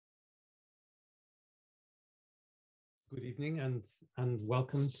Good evening and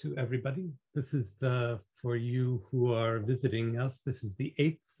welcome to everybody. This is for you who are visiting us. This is the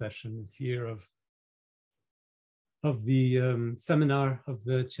 8th session this year of the seminar of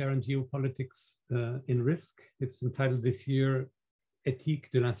the Chair in Geopolitics in Risk. It's entitled this year Éthique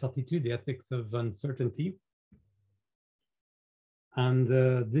de l'incertitude, the ethics of uncertainty. And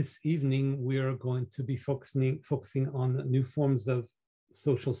this evening we are going to be focusing on new forms of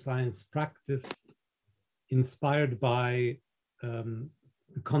social science practice inspired by the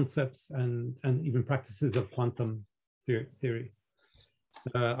concepts and even practices of quantum theory.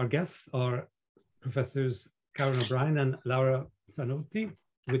 Our guests are Professors Karen O'Brien and Laura Zanotti,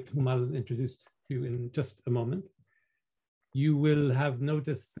 with whom I'll introduce you in just a moment. You will have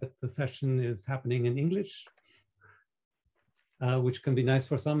noticed that the session is happening in English, which can be nice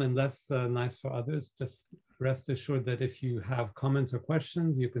for some and less nice for others. Just rest assured that if you have comments or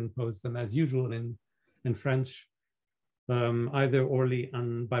questions, you can pose them as usual in French, either orally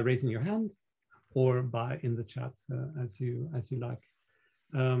and by raising your hand, or by in the chat as you like.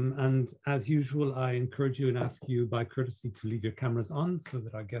 And as usual, I encourage you and ask you by courtesy to leave your cameras on so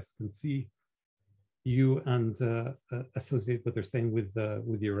that our guests can see you and associate what they're saying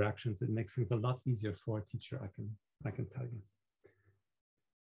with your reactions. It makes things a lot easier for a teacher, I can tell you.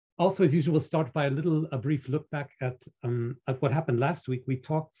 Also, as usual, we'll start by a brief look back at what happened last week. We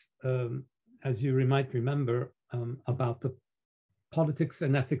talked, as you might remember, about the politics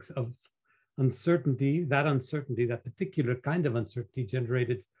and ethics of uncertainty, that particular kind of uncertainty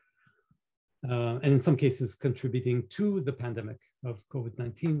generated, and in some cases contributing to the pandemic of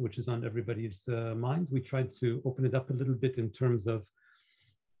COVID-19, which is on everybody's mind. We tried to open it up a little bit in terms of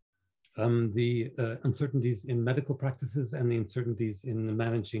the uncertainties in medical practices and the uncertainties in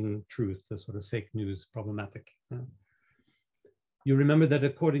managing truth, the sort of fake news problematic. You remember that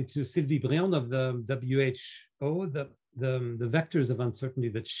according to Sylvie Briand of the WHO, the vectors of uncertainty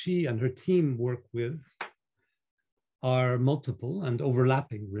that she and her team work with are multiple and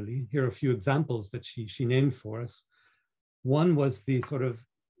overlapping, really. Here are a few examples that she named for us. One was the sort of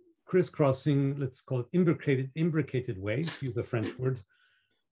crisscrossing, let's call it imbricated way, to use a French word,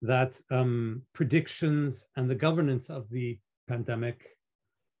 that predictions and the governance of the pandemic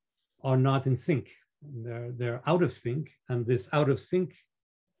are not in sync. They're out of sync, and this out of sync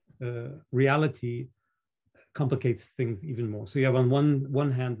reality complicates things even more. So you have on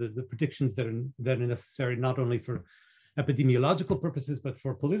one hand the predictions that are necessary not only for epidemiological purposes but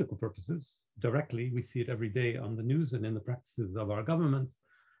for political purposes. Directly, we see it every day on the news and in the practices of our governments.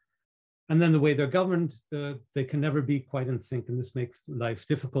 And then the way they're governed, they can never be quite in sync, and this makes life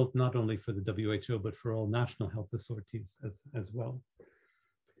difficult not only for the WHO but for all national health authorities as well.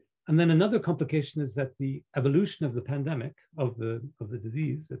 And then another complication is that the evolution of the pandemic, of the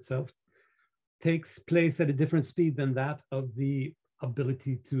disease itself, takes place at a different speed than that of the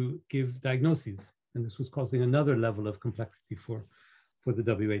ability to give diagnoses. And this was causing another level of complexity for the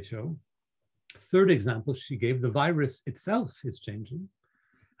WHO. Third example she gave, the virus itself is changing,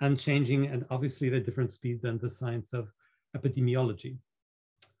 and obviously at a different speed than the science of epidemiology.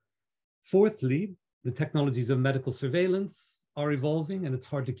 Fourthly, the technologies of medical surveillance are evolving, and it's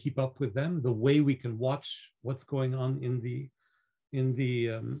hard to keep up with them. The way we can watch what's going on in the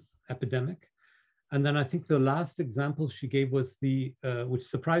epidemic. And then I think the last example she gave was which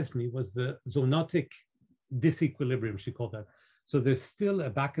surprised me, was the zoonotic disequilibrium, she called that. So there's still a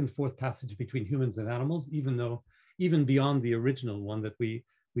back and forth passage between humans and animals, even beyond the original one that we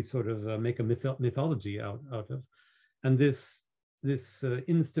sort of make a mythology out of. And this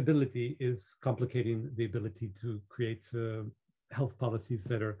instability is complicating the ability to create health policies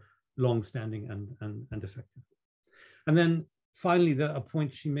that are long-standing and effective. And then finally, a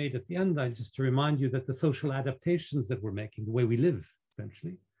point she made at the end, just to remind you that the social adaptations that we're making, the way we live,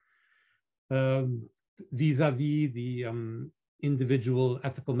 essentially, vis-a-vis the individual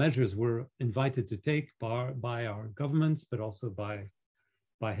ethical measures we're invited to take by our governments, but also by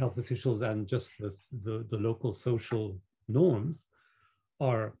health officials and just the local social norms,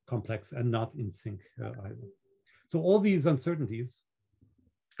 are complex and not in sync either. So all these uncertainties,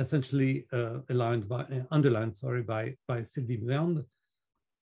 essentially underlined by Sylvie Briand,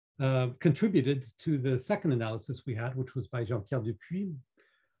 contributed to the second analysis we had, which was by Jean-Pierre Dupuis,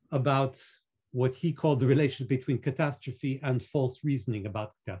 about what he called the relationship between catastrophe and false reasoning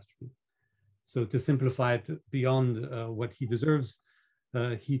about catastrophe. So to simplify it beyond what he deserves,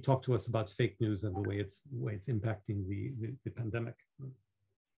 he talked to us about fake news and the way it's impacting the pandemic.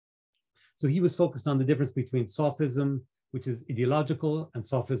 So he was focused on the difference between sophism, which is ideological, and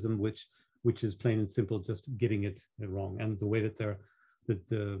sophism, which is plain and simple, just getting it wrong, and the way that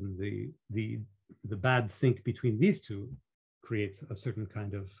the the bad sync between these two creates a certain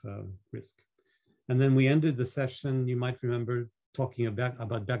kind of risk. And then we ended the session, you might remember, talking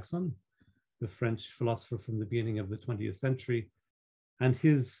about Bergson, the French philosopher from the beginning of the 20th century, and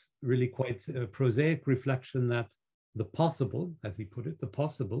his really quite prosaic reflection that the possible, as he put it, the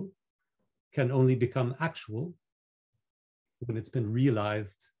possible can only become actual when it's been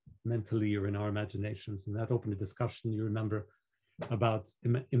realized mentally or in our imaginations. And that opened a discussion, you remember, about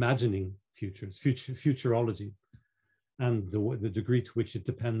imagining futurology, and the degree to which it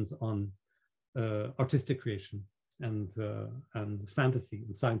depends on artistic creation and fantasy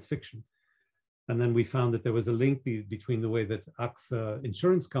and science fiction. And then we found that there was a link between the way that AXA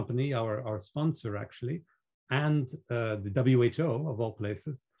Insurance Company, our sponsor actually, and the WHO, of all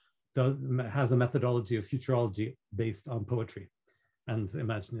places, has a methodology of futurology based on poetry and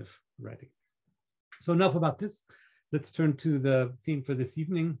imaginative writing. So enough about this. Let's turn to the theme for this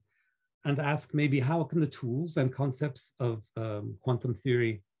evening and ask maybe how can the tools and concepts of quantum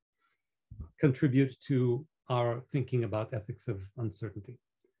theory contribute to our thinking about ethics of uncertainty.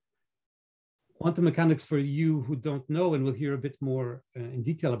 Quantum mechanics, for you who don't know, and we'll hear a bit more in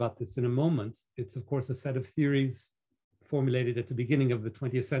detail about this in a moment, it's of course a set of theories formulated at the beginning of the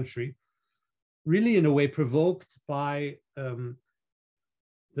 20th century, really in a way provoked by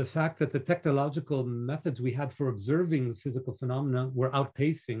the fact that the technological methods we had for observing physical phenomena were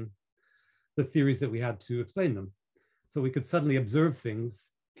outpacing the theories that we had to explain them. So we could suddenly observe things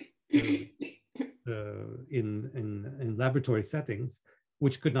in laboratory settings,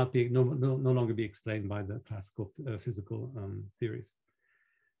 which could not be no longer be explained by the classical physical theories.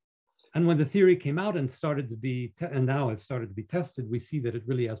 And when the theory came out and started to be, and now it's started to be tested, we see that it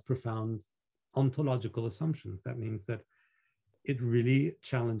really has profound ontological assumptions. That means that it really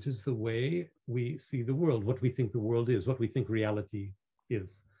challenges the way we see the world, what we think the world is, what we think reality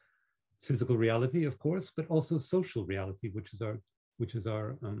is. Physical reality, of course, but also social reality, which is our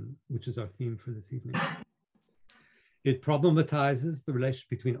theme for this evening. It problematizes the relationship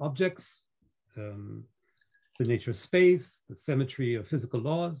between objects, the nature of space, the symmetry of physical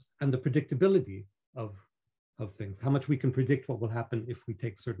laws, and the predictability of things, how much we can predict what will happen if we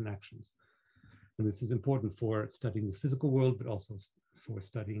take certain actions. And this is important for studying the physical world, but also for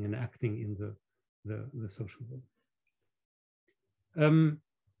studying and acting in the social world.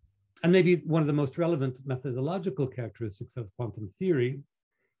 And maybe one of the most relevant methodological characteristics of quantum theory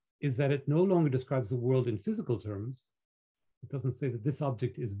is that it no longer describes the world in physical terms. It doesn't say that this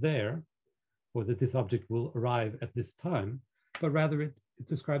object is there or that this object will arrive at this time, but rather it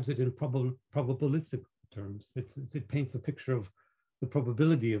describes it in probabilistic terms. It paints a picture of the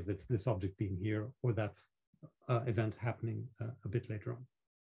probability of this object being here or that event happening a bit later on.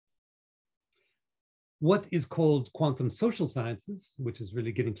 What is called quantum social sciences, which is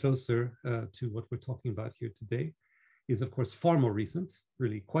really getting closer to what we're talking about here today, is of course far more recent,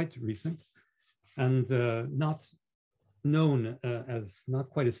 really quite recent, and not known as, not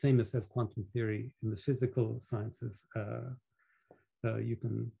quite as famous as quantum theory in the physical sciences.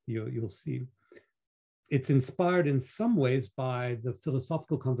 You'll see. It's inspired in some ways by the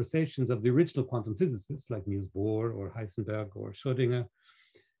philosophical conversations of the original quantum physicists like Niels Bohr or Heisenberg or Schrödinger.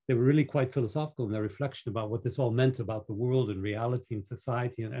 They were really quite philosophical in their reflection about what this all meant about the world and reality and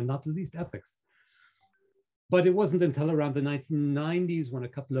society and not the least ethics. But it wasn't until around the 1990s when a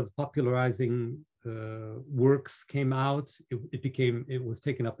couple of popularizing works came out, it was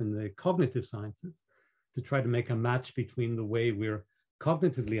taken up in the cognitive sciences to try to make a match between the way we're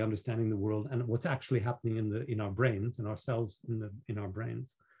cognitively understanding the world and what's actually happening in our brains and our cells in our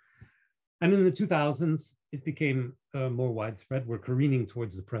brains. And in the 2000s, it became more widespread. We're careening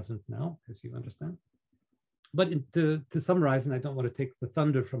towards the present now, as you understand. But to summarize, and I don't want to take the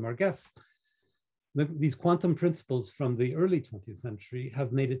thunder from our guests, these quantum principles from the early 20th century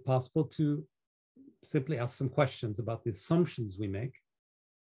have made it possible to simply ask some questions about the assumptions we make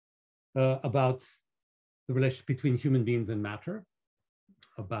about the relationship between human beings and matter,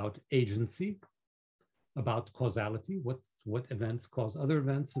 about agency, about causality, what events cause other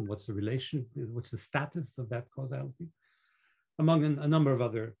events, and what's the relation, what's the status of that causality, among a number of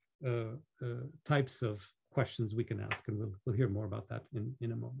other types of questions we can ask, and we'll hear more about that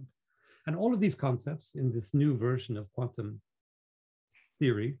in a moment. And all of these concepts in this new version of quantum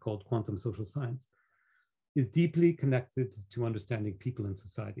theory called quantum social science is deeply connected to understanding people and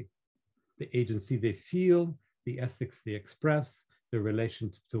society, the agency they feel, the ethics they express, their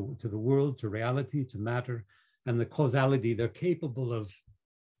relation to the world, to reality, to matter, and the causality they're capable of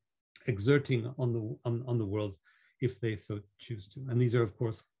exerting on the world if they so choose to. And these are, of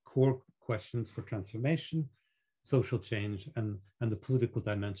course, core questions for transformation social change and the political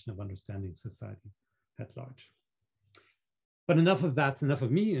dimension of understanding society at large. But enough of that, enough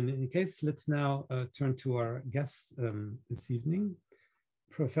of me. In any case, let's now turn to our guests this evening.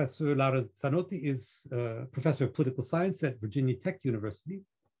 Professor Laura Zanotti is professor of political science at Virginia Tech University.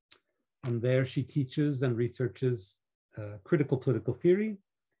 And there she teaches and researches critical political theory,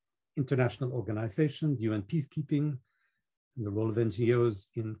 international organizations, UN peacekeeping, and the role of NGOs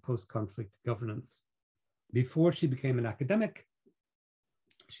in post-conflict governance. Before she became an academic,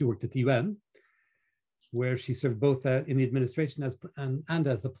 she worked at the UN, where she served both in the administration and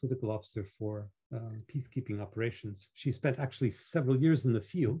as a political officer for peacekeeping operations. She spent actually several years in the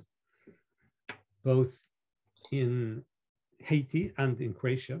field, both in Haiti and in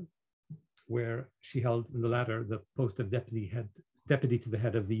Croatia, where she held in the latter the post of deputy to the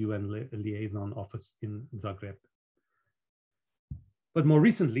head of the UN liaison office in Zagreb. But more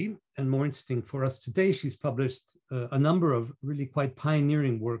recently, and more interesting for us today, she's published a number of really quite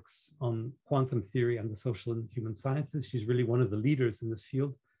pioneering works on quantum theory and the social and human sciences. She's really one of the leaders in this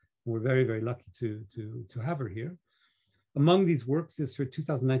field. And we're very, very lucky to have her here. Among these works is her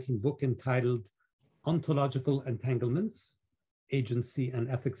 2019 book entitled Ontological Entanglements, Agency and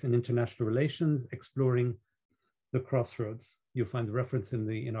Ethics in International Relations, Exploring the Crossroads. You'll find the reference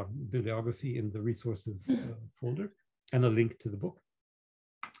in our bibliography in the resources folder and a link to the book.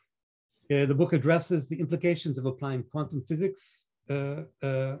 The book addresses the implications of applying quantum physics and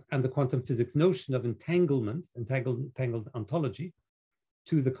the quantum physics notion of entangled ontology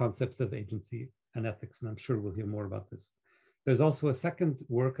to the concepts of agency and ethics. And I'm sure we'll hear more about this. There's also a second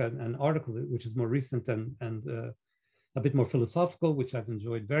work, an article, which is more recent and a bit more philosophical, which I've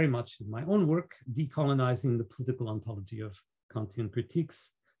enjoyed very much in my own work, Decolonizing the Political Ontology of Kantian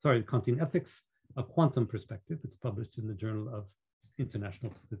Kantian Ethics, a Quantum Perspective. It's published in the Journal of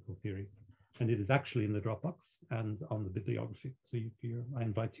International Political Theory. And it is actually in the Dropbox and on the bibliography. So I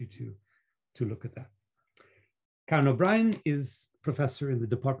invite you to look at that. Karen O'Brien is professor in the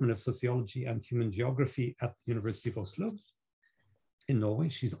Department of Sociology and Human Geography at the University of Oslo in Norway.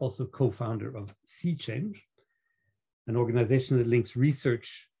 She's also co-founder of Sea Change, an organization that links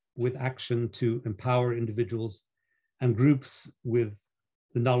research with action to empower individuals and groups with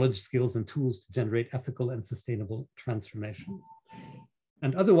the knowledge, skills, and tools to generate ethical and sustainable transformations.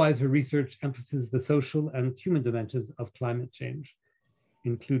 And otherwise, her research emphasizes the social and human dimensions of climate change,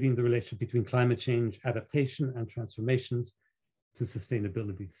 including the relationship between climate change, adaptation, and transformations to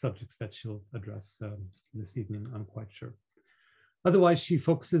sustainability, subjects that she'll address this evening, I'm quite sure. Otherwise, she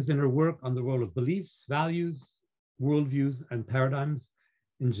focuses in her work on the role of beliefs, values, worldviews, and paradigms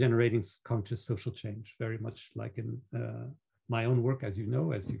in generating conscious social change, very much like in my own work, as you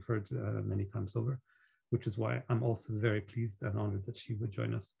know, as you've heard many times over, which is why I'm also very pleased and honored that she would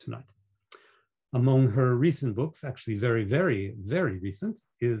join us tonight. Among her recent books, actually very, very, very recent,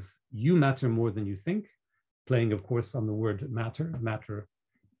 is You Matter More Than You Think, playing, of course, on the word matter, matter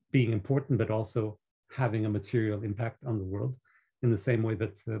being important, but also having a material impact on the world in the same way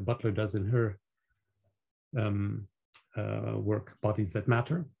that Butler does in her work, Bodies That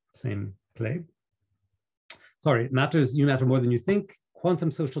Matter, same play. Sorry, You Matter More Than You Think,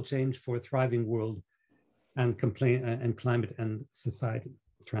 Quantum Social Change for a Thriving World and Climate and Society,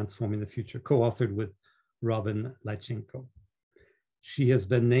 Transforming the Future, co-authored with Robin Lychenko. She has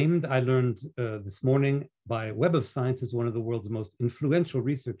been named, I learned this morning, by Web of Science as one of the world's most influential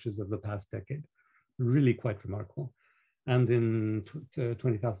researchers of the past decade. Really quite remarkable. And in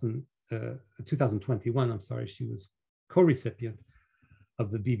 2021, she was co-recipient of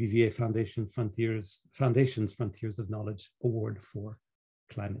the BBVA Foundation's Frontiers of Knowledge Award for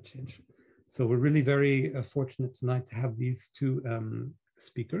Climate Change. So we're really very fortunate tonight to have these two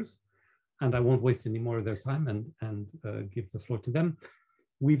speakers, and I won't waste any more of their time and give the floor to them.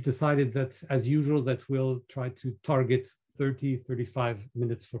 We've decided that, as usual, that we'll try to target 35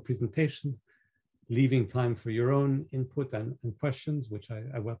 minutes for presentations, leaving time for your own input and questions, which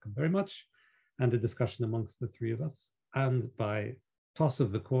I welcome very much, and a discussion amongst the three of us. And by toss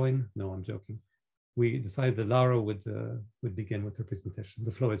of the coin, no, I'm joking, we decided that Laura would begin with her presentation.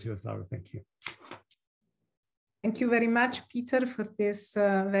 The floor is yours, Laura. Thank you. Thank you very much, Peter, for this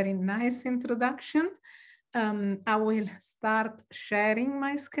very nice introduction. I will start sharing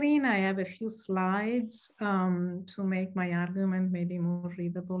my screen. I have a few slides to make my argument maybe more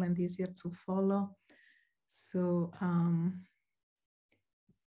readable and easier to follow. So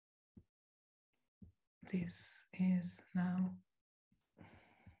this is now.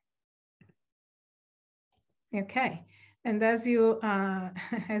 Okay, and as you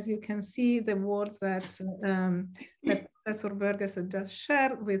can see, the words that Professor Burgess had just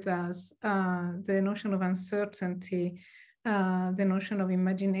shared with us, the notion of uncertainty, the notion of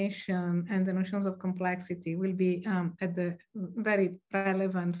imagination, and the notions of complexity will be very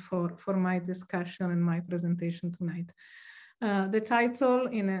relevant for my discussion and my presentation tonight. The title,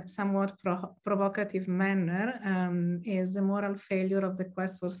 in a somewhat provocative manner, is The Moral Failure of the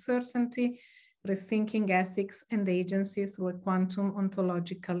Quest for Certainty, Rethinking Ethics and Agency Through a Quantum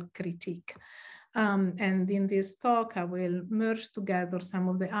Ontological Critique. And in this talk, I will merge together some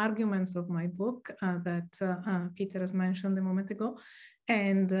of the arguments of my book that Peter has mentioned a moment ago,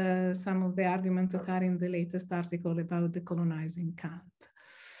 and some of the arguments that are in the latest article about decolonizing Kant.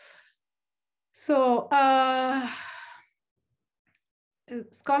 So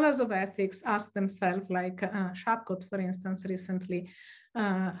scholars of ethics ask themselves, like Shapcott, for instance, recently,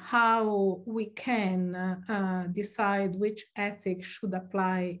 how we can decide which ethics should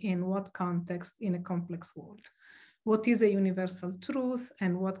apply in what context in a complex world. What is a universal truth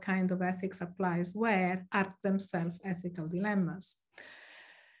and what kind of ethics applies where are themselves ethical dilemmas.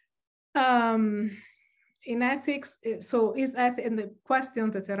 In ethics, so and the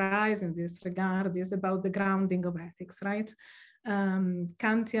question that arises in this regard is about the grounding of ethics, right?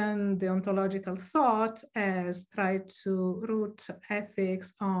 Kantian deontological thought has tried to root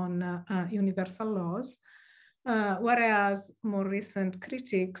ethics on universal laws, whereas more recent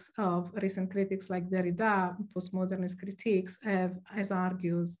critics like Derrida, postmodernist critiques, have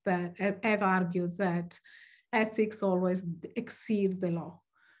argued that ethics always exceed the law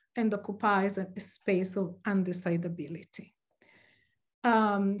and occupies a space of undecidability.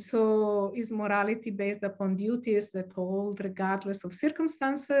 So is morality based upon duties that hold regardless of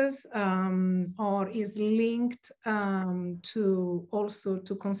circumstances, or is linked also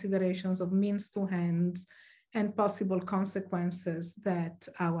to considerations of means to ends and possible consequences that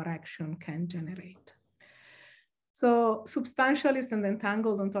our action can generate? So substantialist and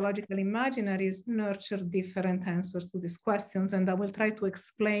entangled ontological imaginaries nurture different answers to these questions, and I will try to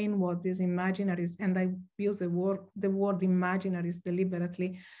explain what these imaginaries, and I use the word imaginaries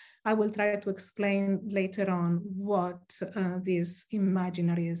deliberately. I will try to explain later on what these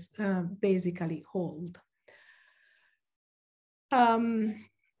imaginaries basically hold.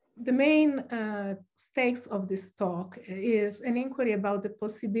 The main stakes of this talk is an inquiry about the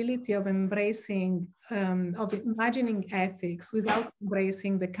possibility of imagining ethics without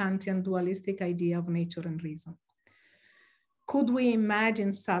embracing the Kantian dualistic idea of nature and reason. Could we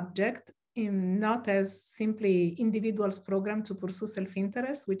imagine subject not as simply individuals programmed to pursue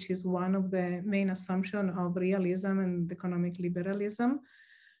self-interest, which is one of the main assumptions of realism and economic liberalism?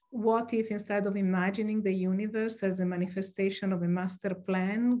 What if instead of imagining the universe as a manifestation of a master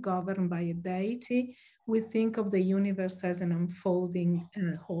plan governed by a deity, we think of the universe as an unfolding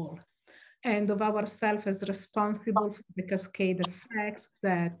whole, and of ourselves as responsible for the cascade effects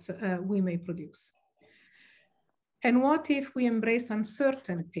that we may produce? And what if we embrace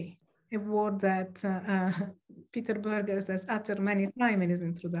uncertainty, a word that Peter Burgess has uttered many times in his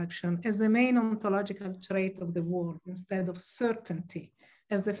introduction, as the main ontological trait of the world, instead of certainty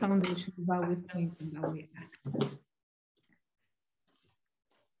as the foundation of how we think and how we act?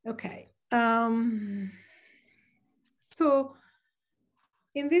 Okay. So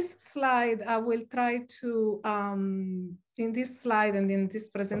in this slide, I will try to, in this slide and in this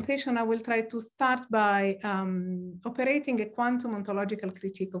presentation, I will try to start by operating a quantum ontological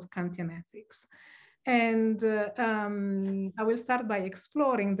critique of Kantian ethics. And I will start by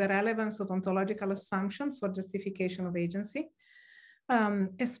exploring the relevance of ontological assumption for justification of agency. I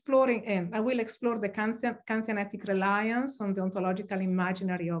will explore the Kantian ethic reliance on the ontological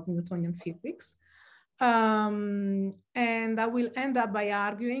imaginary of Newtonian physics. And I will end up by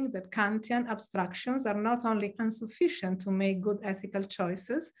arguing that Kantian abstractions are not only insufficient to make good ethical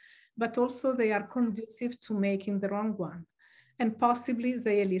choices, but also they are conducive to making the wrong one. And possibly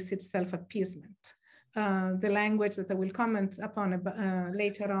they elicit self-appeasement. The language that I will comment upon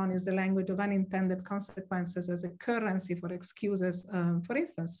later on is the language of unintended consequences as a currency for excuses, for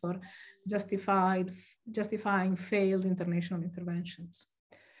instance, for justifying failed international interventions.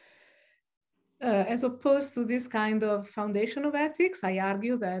 As opposed to this kind of foundation of ethics, I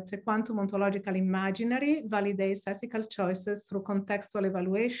argue that a quantum ontological imaginary validates ethical choices through contextual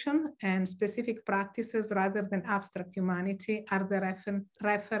evaluation, and specific practices rather than abstract humanity are the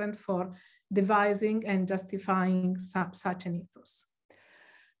referent for devising and justifying such an ethos.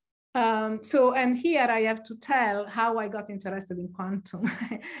 And here I have to tell how I got interested in quantum.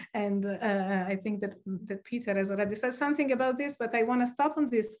 And I think that Peter has already said something about this, but I want to stop on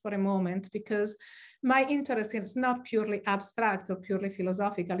this for a moment because my interest is not purely abstract or purely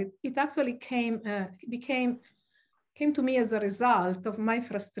philosophical. It actually became came to me as a result of my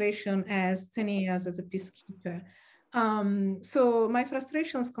frustration as 10 years as a peacekeeper. So my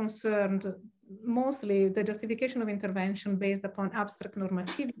frustrations concerned mostly the justification of intervention based upon abstract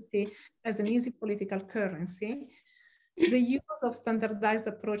normativity as an easy political currency, the use of standardized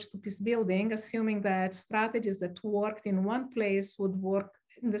approach to peace building, assuming that strategies that worked in one place would work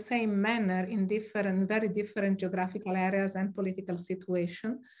in the same manner in very different geographical areas and political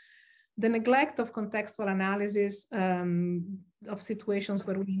situations, the neglect of contextual analysis of situations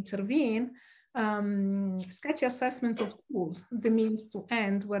where we intervene, sketchy assessment of tools, the means to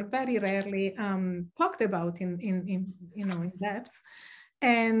end, were very rarely talked about in depth.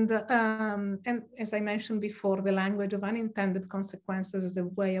 And as I mentioned before, the language of unintended consequences is a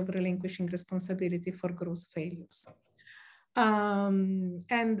way of relinquishing responsibility for gross failures.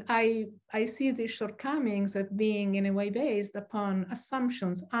 And I see these shortcomings as being in a way based upon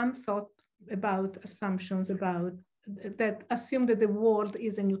assumptions, unthought about assumptions about that assume that the world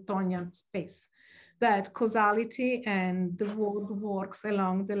is a Newtonian space, that causality and the world works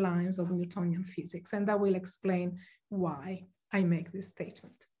along the lines of Newtonian physics. And I will explain why I make this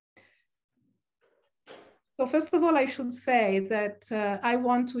statement. So first of all, I should say that I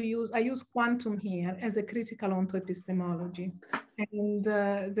use quantum here as a critical ontoepistemology. And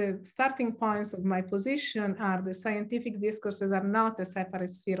the starting points of my position are the scientific discourses are not a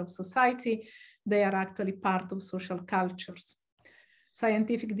separate sphere of society. They are actually part of social cultures.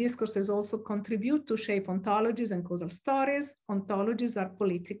 Scientific discourses also contribute to shape ontologies and causal stories. Ontologies are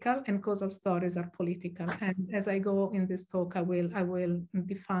political and causal stories are political. And as I go in this talk, I will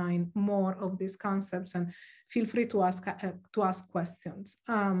define more of these concepts, and feel free to ask questions.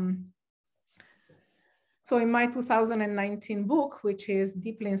 So in my 2019 book, which is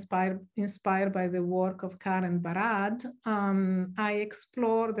deeply inspired by the work of Karen Barad, I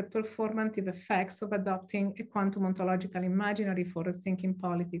explore the performative effects of adopting a quantum ontological imaginary for rethinking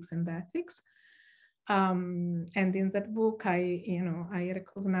politics and ethics. And in that book, I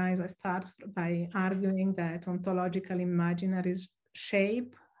start by arguing that ontological imaginaries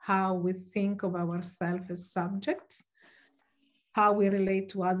shape how we think of ourselves as subjects, how we relate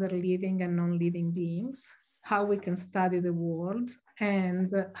to other living and non-living beings, how we can study the world,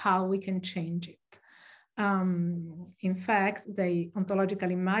 and how we can change it. In fact, the ontological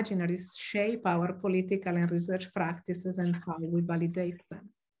imaginaries shape our political and research practices and how we validate them.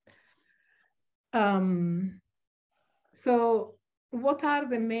 So what are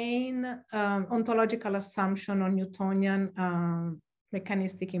the main ontological assumptions on Newtonian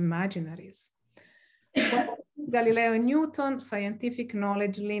mechanistic imaginaries? Well, Galileo and Newton, scientific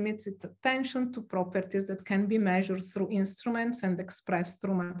knowledge limits its attention to properties that can be measured through instruments and expressed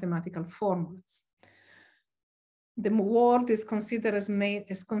through mathematical formulas. The world is considered as made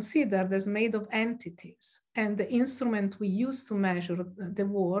of entities, and the instrument we use to measure the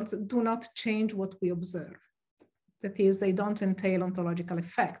world do not change what we observe. That is, they don't entail ontological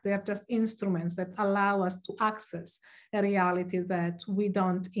effect. They are just instruments that allow us to access a reality that we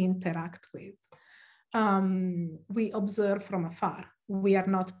don't interact with. We observe from afar. We are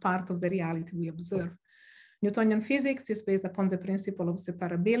not part of the reality we observe. Newtonian physics is based upon the principle of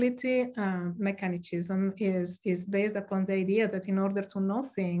separability. Mechanicism is based upon the idea that in order to know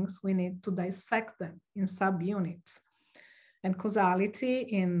things, we need to dissect them in subunits. And causality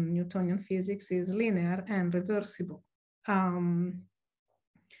in Newtonian physics is linear and reversible.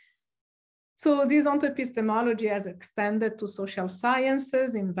 So this ontoepistemology has extended to social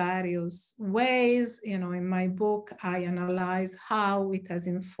sciences in various ways. In my book, I analyze how it has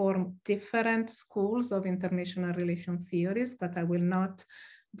informed different schools of international relations theories, but I will not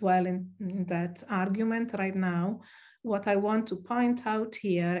dwell in that argument right now. What I want to point out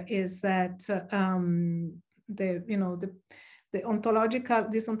here is that this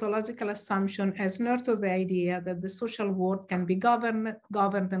ontological assumption has nurtured the idea that the social world can be governed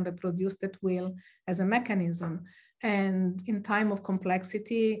and reproduced at will as a mechanism. And in time of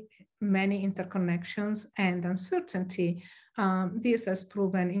complexity, many interconnections and uncertainty, this has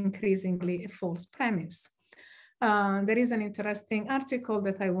proven increasingly a false premise. There is an interesting article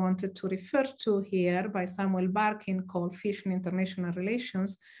that I wanted to refer to here by Samuel Barkin called Fish in International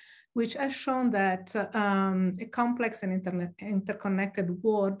Relations, which has shown that a complex and interconnected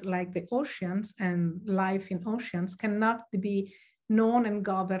world like the oceans and life in oceans cannot be known and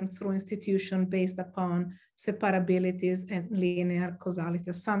governed through institutions based upon separabilities and linear causality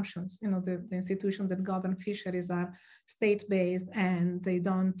assumptions. The institutions that govern fisheries are state-based, and they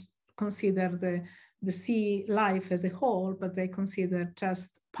don't consider the sea life as a whole, but they consider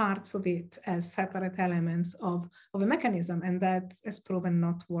just parts of it as separate elements of a mechanism, and that has proven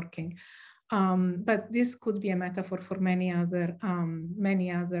not working. But this could be a metaphor for many other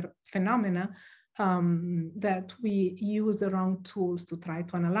phenomena that we use the wrong tools to try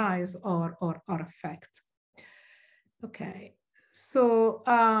to analyze or affect. Okay, so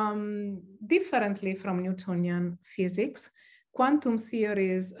differently from Newtonian physics, quantum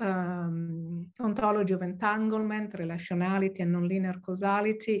theory's ontology of entanglement, relationality, and nonlinear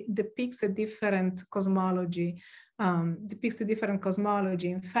causality depicts a different cosmology. In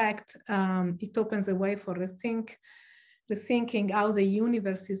fact, it opens the way for rethinking how the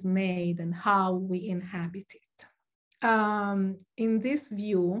universe is made and how we inhabit it. In this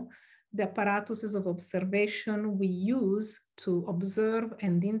view, the apparatuses of observation we use to observe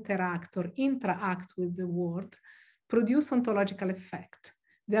and interact with the world produce ontological effect.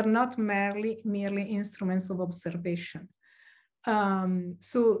 They're not merely instruments of observation.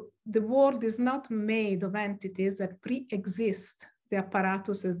 So the world is not made of entities that pre-exist the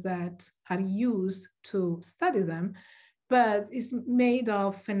apparatuses that are used to study them, but is made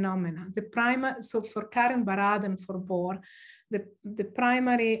of phenomena. So for Karen Barad and for Bohr, the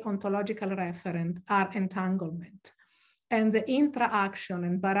primary ontological referent are entanglement. And the interaction,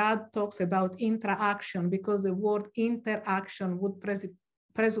 and Barad talks about interaction because the word interaction would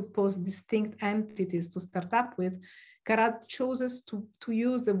presuppose distinct entities to start up with. Barad chooses to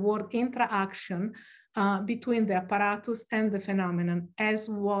use the word interaction between the apparatus and the phenomenon as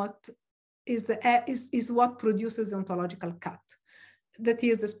what is what produces the ontological cut. That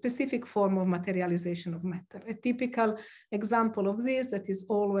is the specific form of materialization of matter. A typical example of this that is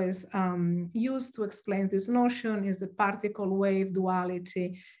always used to explain this notion is the particle-wave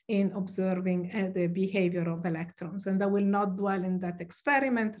duality in observing the behavior of electrons. And I will not dwell in that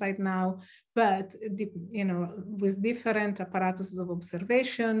experiment right now, but with different apparatuses of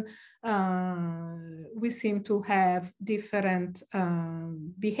observation, we seem to have different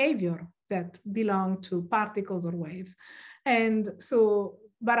behavior that belong to particles or waves. And so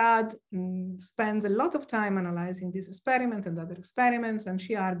Barad spends a lot of time analyzing this experiment and other experiments, and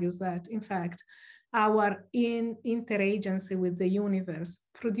she argues that, in fact, our interagency with the universe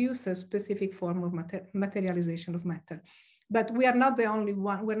produces a specific form of materialization of matter. But we are not the only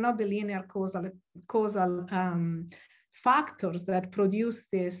one, we're not the linear causal factors that produce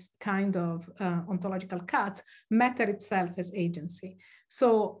this kind of ontological cuts. Matter itself has agency.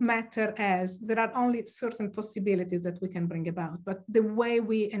 So matter there are only certain possibilities that we can bring about, but the way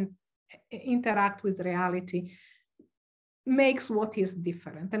we interact with reality makes what is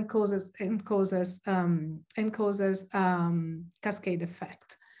different and causes cascade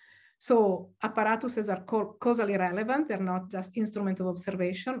effect. So apparatuses are causally relevant. They're not just instrument of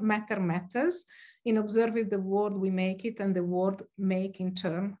observation. Matter matters. In observing the world, we make it, and the world makes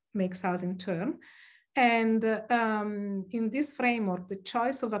us in turn. And in this framework, the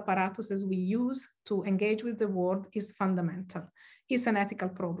choice of apparatuses we use to engage with the world is fundamental. It's an ethical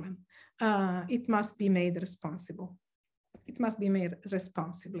problem. It must be made responsible. It must be made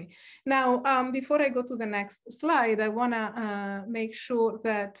responsibly. Now, before I go to the next slide, I want to make sure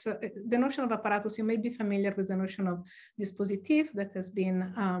that the notion of apparatus, you may be familiar with the notion of dispositif that has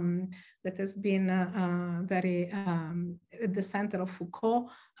been very at the center of Foucault,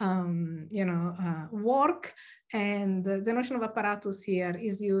 work. And the notion of apparatus here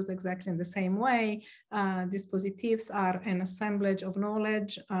is used exactly in the same way. Dispositifs are an assemblage of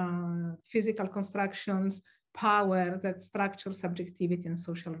knowledge, physical constructions, power that structure subjectivity and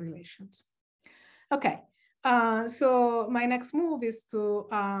social relations. Okay, so my next move is to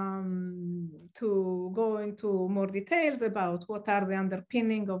go into more details about what are the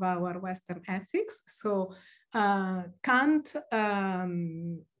underpinning of our Western ethics. So Kant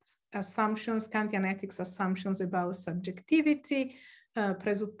assumptions, Kantian ethics assumptions about subjectivity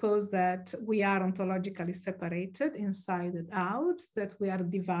presuppose that we are ontologically separated inside and out, that we are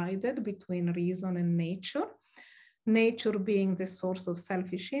divided between reason and nature. Nature being the source of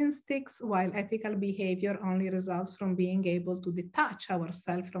selfish instincts, while ethical behavior only results from being able to detach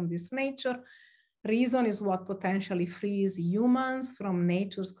ourselves from this nature. Reason is what potentially frees humans from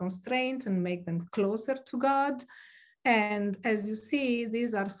nature's constraints and make them closer to God. And as you see,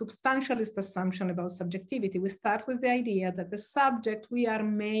 these are substantialist assumptions about subjectivity. We start with the idea that the subject, we are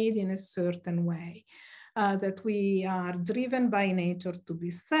made in a certain way, that we are driven by nature to be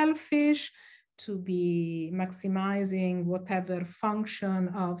selfish, to be maximizing whatever function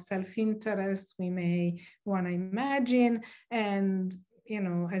of self-interest we may want to imagine. And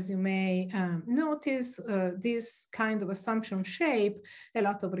as you may notice, this kind of assumption shape a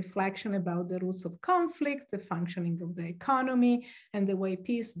lot of reflection about the roots of conflict, the functioning of the economy, and the way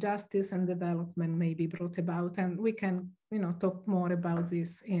peace, justice, and development may be brought about. And we can, talk more about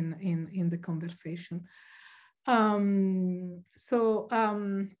this in the conversation.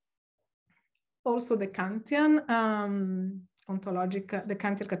 Also the Kantian the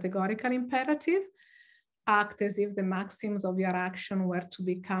Kantian categorical imperative act as if the maxims of your action were to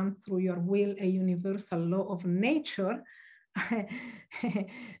become through your will a universal law of nature.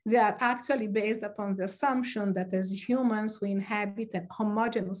 They are actually based upon the assumption that as humans we inhabit a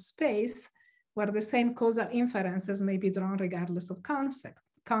homogeneous space where the same causal inferences may be drawn regardless of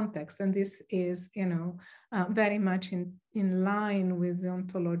context. And this is, very much in line with the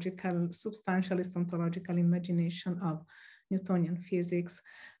substantialist ontological imagination of Newtonian physics.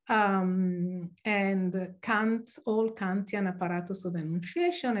 And all Kantian apparatus of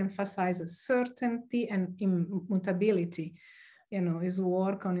enunciation emphasizes certainty and immutability. His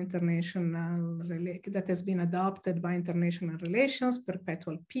work on that has been adopted by international relations,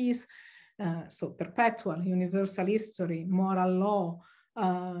 perpetual peace, so perpetual, universal history, moral law,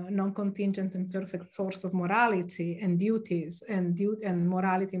 non-contingent and perfect source of morality and duties, and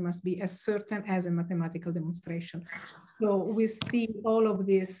morality must be as certain as a mathematical demonstration. So we see all of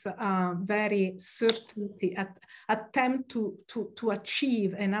this very certainty, attempt to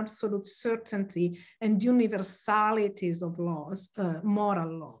achieve an absolute certainty and universalities of laws,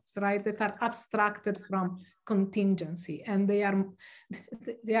 moral laws, right, that are abstracted from contingency, and they are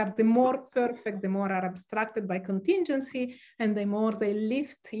the more perfect, the more are abstracted by contingency, and the more they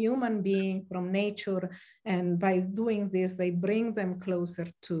lift human being from nature, and by doing this they bring them closer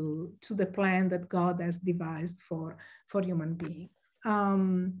to the plan that God has devised for human beings.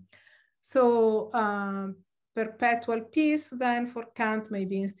 Perpetual peace then for Kant may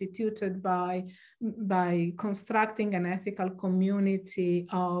be instituted by constructing an ethical community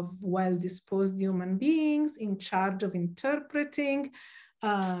of well-disposed human beings in charge of interpreting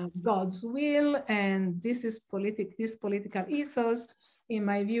God's will. And this political ethos, in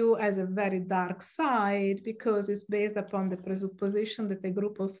my view, has a very dark side because it's based upon the presupposition that a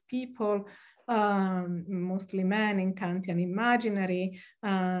group of people, mostly men in Kantian imaginary,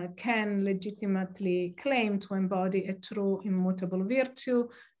 can legitimately claim to embody a true immutable virtue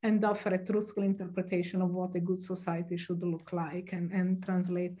and offer a truthful interpretation of what a good society should look like, and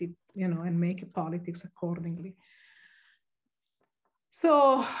translate it, and make a politics accordingly.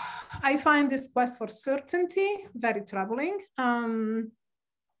 So I find this quest for certainty very troubling.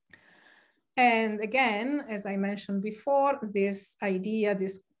 And again, as I mentioned before, this idea,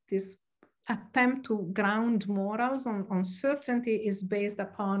 this attempt to ground morals on certainty is based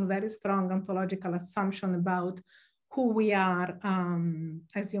upon very strong ontological assumption about who we are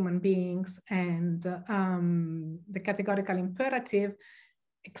as human beings, and the categorical imperative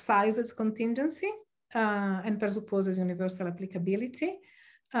excises contingency and presupposes universal applicability.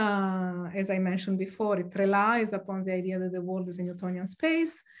 As I mentioned before, it relies upon the idea that the world is a Newtonian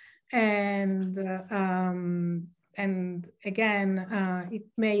space, and again, it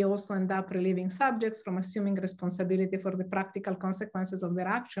may also end up relieving subjects from assuming responsibility for the practical consequences of their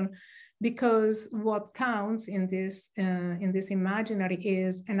action, because what counts in this imaginary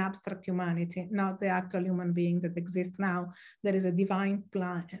is an abstract humanity, not the actual human being that exists now. There is a divine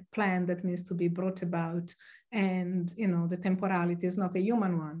plan that needs to be brought about, and the temporality is not a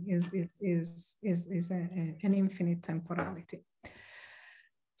human one; is an infinite temporality.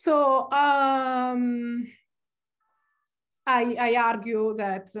 So I argue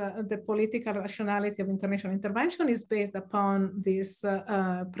that the political rationality of international intervention is based upon this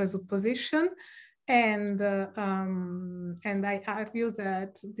presupposition, and I argue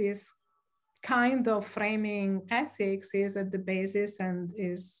that this kind of framing ethics is at the basis, and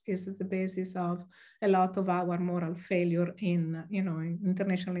is at the basis of a lot of our moral failure in in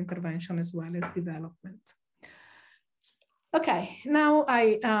international intervention as well as development. Okay, now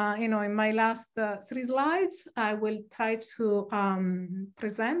in my last 3 slides, I will try to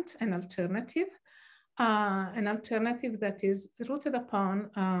present an alternative that is rooted upon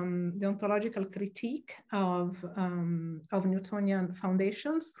the ontological critique of Newtonian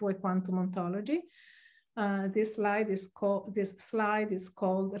foundations through a quantum ontology. This slide is called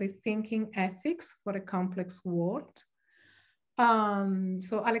Rethinking Ethics for a Complex World.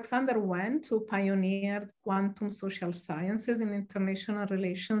 So Alexander Wendt, who pioneered quantum social sciences in international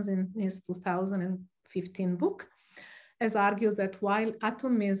relations in his 2015 book, has argued that while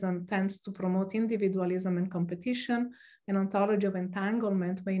atomism tends to promote individualism and competition, an ontology of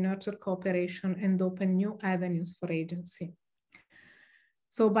entanglement may nurture cooperation and open new avenues for agency.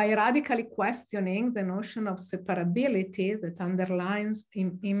 So by radically questioning the notion of separability that underlines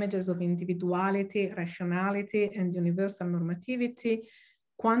images of individuality, rationality, and universal normativity,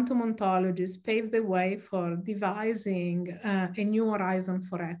 quantum ontologies pave the way for devising a new horizon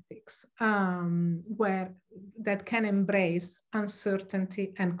for ethics, that can embrace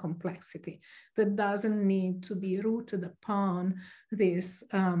uncertainty and complexity, that doesn't need to be rooted upon this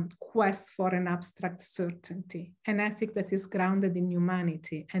quest for an abstract certainty, an ethic that is grounded in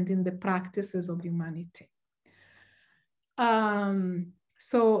humanity and in the practices of humanity.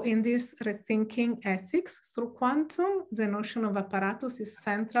 So in this rethinking ethics through quantum, the notion of apparatus is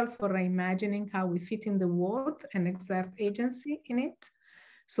central for reimagining how we fit in the world and exert agency in it.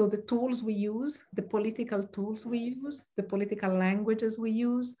 So the tools we use, the political tools we use, the political languages we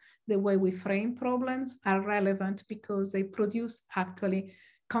use, the way we frame problems are relevant because they produce actually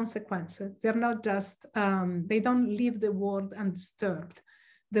consequences. They're not just, they don't leave the world undisturbed.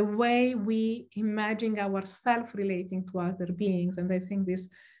 The way we imagine ourselves relating to other beings, and I think this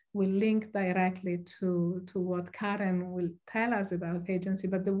will link directly to what Karen will tell us about agency,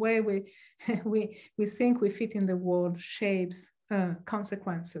 but the way we think we fit in the world shapes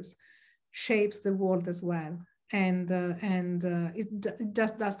consequences, shapes the world as well. And it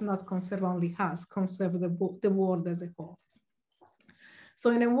just does not concern only us, concern the world as a whole.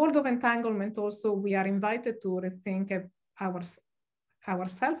 So in a world of entanglement also, we are invited to rethink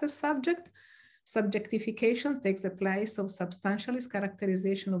ourselves as subject. Subjectification takes the place of substantialist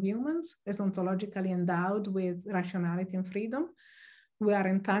characterization of humans as ontologically endowed with rationality and freedom. We are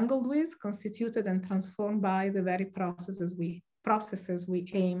entangled with, constituted, and transformed by the very processes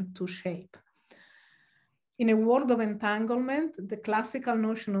we aim to shape. In a world of entanglement, the classical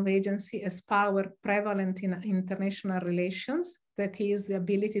notion of agency as power prevalent in international relations, that is the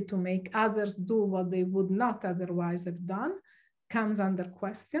ability to make others do what they would not otherwise have done, comes under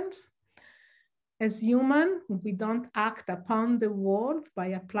questions. As human, we don't act upon the world by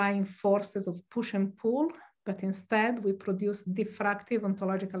applying forces of push and pull, but instead we produce diffractive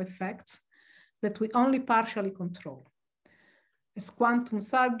ontological effects that we only partially control. As quantum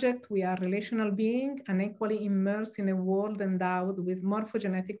subject, we are relational being and equally immersed in a world endowed with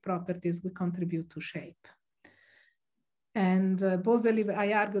morphogenetic properties we contribute to shape. And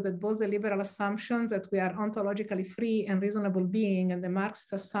I argue that both the liberal assumptions that we are ontologically free and reasonable being and the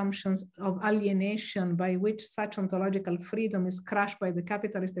Marxist assumptions of alienation by which such ontological freedom is crushed by the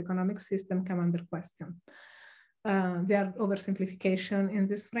capitalist economic system come under question. They are oversimplification in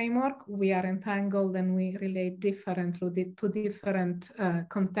this framework. We are entangled and we relate differently to different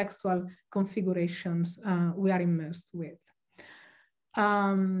contextual configurations we are immersed with.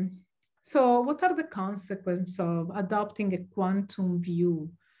 So what are the consequences of adopting a quantum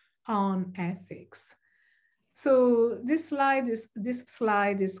view on ethics? So this slide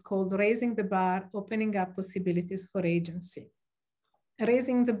is called Raising the Bar, Opening Up Possibilities for Agency.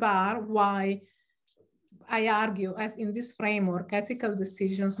 Raising the bar, why I argue in this framework, ethical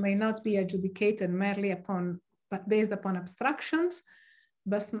decisions may not be adjudicated merely based upon abstractions,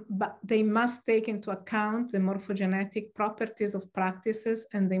 but they must take into account the morphogenetic properties of practices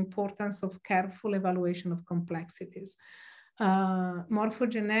and the importance of careful evaluation of complexities.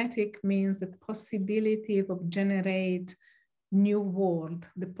 Morphogenetic means the possibility of generate new world,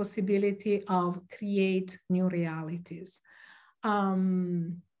 the possibility of create new realities.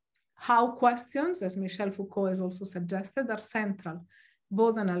 How questions, as Michel Foucault has also suggested, are central,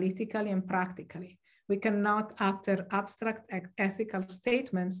 both analytically and practically. We cannot utter abstract ethical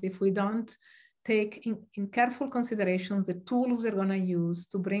statements if we don't take in careful consideration the tools we're going to use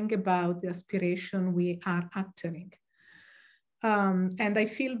to bring about the aspiration we are uttering. And I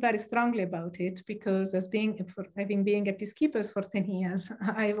feel very strongly about it because having been a peacekeeper for 10 years,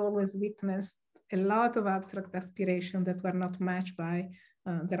 I've always witnessed a lot of abstract aspiration that were not matched by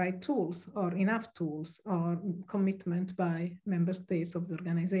the right tools or enough tools or commitment by member states of the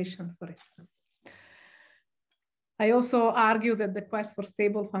organization, for instance. I also argue that the quest for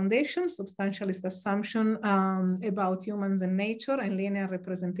stable foundations, substantialist assumption about humans and nature and linear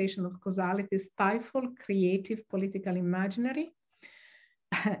representation of causality stifle creative political imaginary.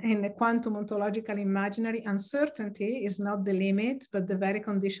 In a quantum ontological imaginary, uncertainty is not the limit, but the very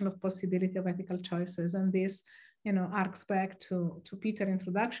condition of possibility of ethical choices. And this, arcs back to Peter's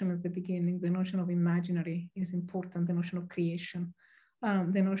introduction at the beginning. The notion of imaginary is important, the notion of creation.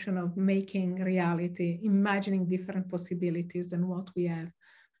 The notion of making reality, imagining different possibilities than what we have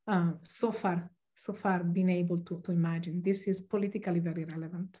so far been able to imagine. This is politically very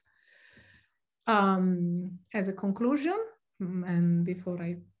relevant. As a conclusion, and before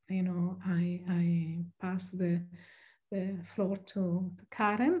I pass the the floor to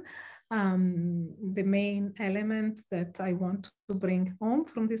Karen. The main elements that I want to bring home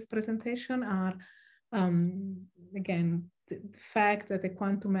from this presentation are, again, the fact that the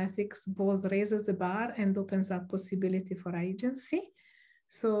quantum ethics both raises the bar and opens up possibility for agency.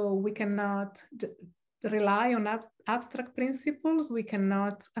 So we cannot rely on abstract principles. We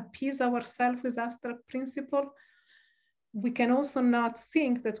cannot appease ourselves with abstract principles. We can also not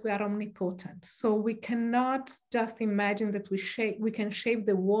think that we are omnipotent. So we cannot just imagine that we can shape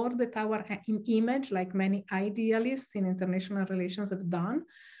the world at our image, like many idealists in international relations have done.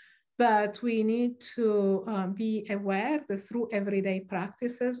 But we need to be aware that through everyday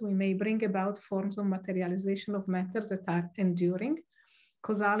practices, we may bring about forms of materialization of matters that are enduring.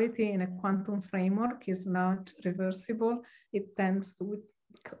 Causality in a quantum framework is not reversible.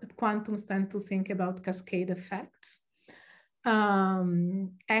 Quantums tend to think about cascade effects.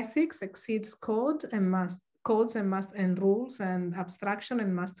 Ethics exceeds codes and rules and abstraction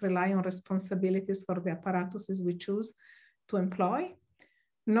and must rely on responsibilities for the apparatuses we choose to employ.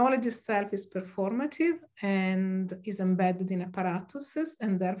 Knowledge itself is performative and is embedded in apparatuses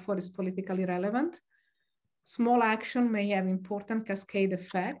and therefore is politically relevant. Small action may have important cascade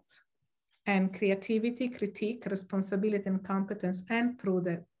effects, and creativity, critique, responsibility, and competence and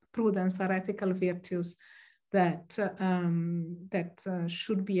prudence are ethical virtues that,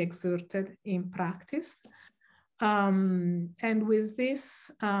 should be exerted in practice. And with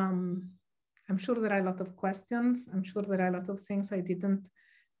this, I'm sure there are a lot of questions. I'm sure there are a lot of things I didn't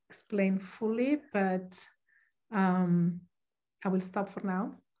explain fully, but I will stop for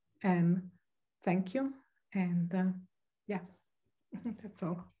now and thank you. And yeah, that's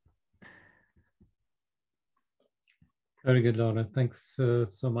all. Very good, Laura. Thanks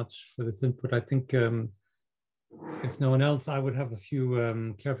so much for this input. I think if no one else, I would have a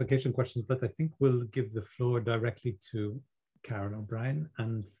few clarification questions, but I think we'll give the floor directly to Karen O'Brien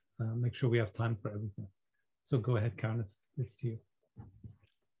and make sure we have time for everything. So go ahead, Karen, it's to you.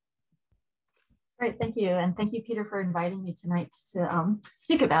 Great, thank you. And thank you, Peter, for inviting me tonight to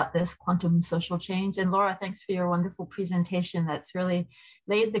speak about this quantum social change. And Laura, thanks for your wonderful presentation. That's really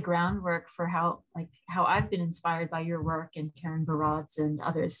laid the groundwork for how I've been inspired by your work and Karen Barad's and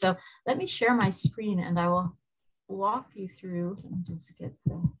others. So let me share my screen and I will walk you through and just get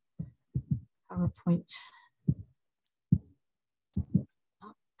the PowerPoint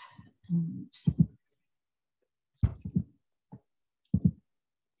up. And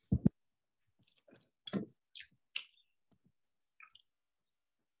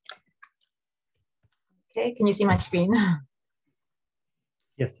okay, can you see my screen?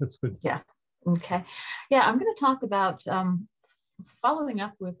 Yes, that's good. Yeah, okay. Yeah, I'm going to talk about following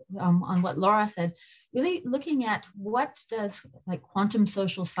up with on what Laura said, really looking at what does like quantum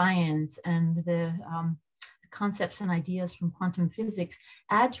social science and the concepts and ideas from quantum physics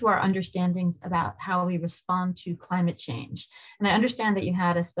add to our understandings about how we respond to climate change. And I understand that you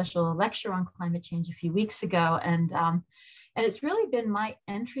had a special lecture on climate change a few weeks ago, and it's really been my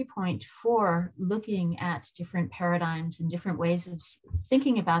entry point for looking at different paradigms and different ways of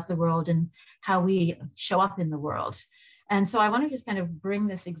thinking about the world and how we show up in the world. And so I want to just kind of bring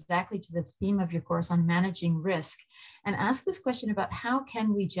this exactly to the theme of your course on managing risk and ask this question about how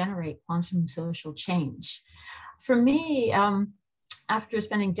can we generate quantum social change? For me, after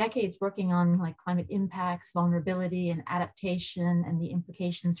spending decades working on like climate impacts, vulnerability, and adaptation, and the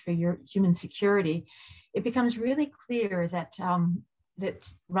implications for your human security, it becomes really clear that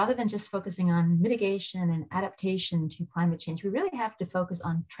that rather than just focusing on mitigation and adaptation to climate change, we really have to focus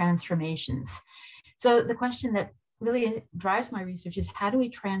on transformations. So the question that really drives my research is how do we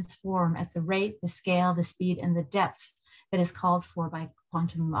transform at the rate, the scale, the speed, and the depth that is called for by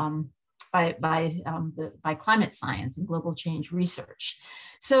quantum by climate science and global change research.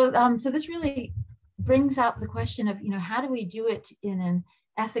 So, so this really brings out the question of, how do we do it in an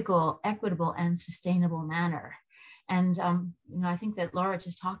ethical, equitable, and sustainable manner? And, I think that Laura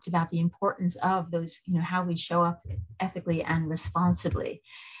just talked about the importance of those, how we show up ethically and responsibly.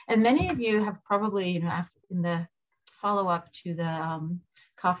 And many of you have probably, in the follow-up to the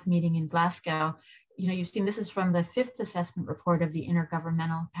COP meeting in Glasgow, you've seen this is from the 5th assessment report of the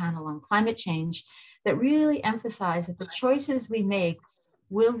Intergovernmental Panel on Climate Change that really emphasize that the choices we make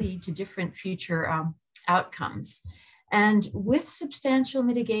will lead to different future outcomes. And with substantial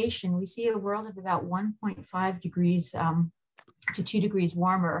mitigation, we see a world of about 1.5 degrees to 2 degrees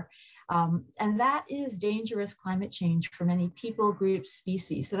warmer. And that is dangerous climate change for many people, groups,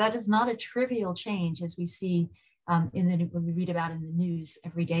 species. So that is not a trivial change as we see when we read about in the news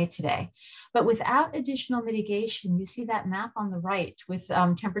every day today. But without additional mitigation, you see that map on the right with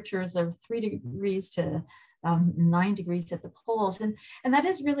temperatures of 3 degrees to 9 degrees at the poles. And that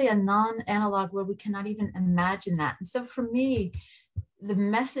is really a non-analog world. We cannot even imagine that. And so for me, the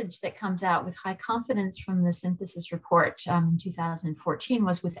message that comes out with high confidence from the synthesis report in 2014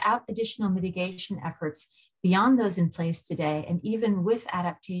 was, without additional mitigation efforts beyond those in place today, and even with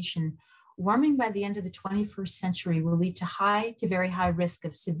adaptation, warming by the end of the 21st century will lead to high to very high risk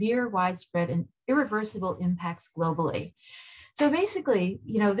of severe, widespread, and irreversible impacts globally. So basically,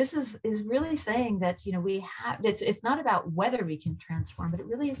 this is really saying that, we have, it's not about whether we can transform, but it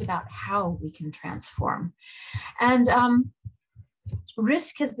really is about how we can transform. And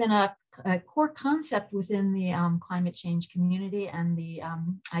risk has been a core concept within the climate change community and the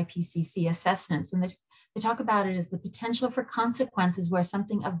IPCC assessments. And they talk about it as the potential for consequences where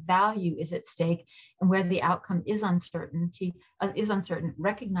something of value is at stake and where the outcome is uncertain,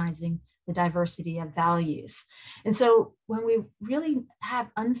 recognizing the diversity of values. And so when we really have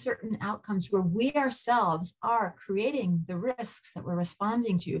uncertain outcomes where we ourselves are creating the risks that we're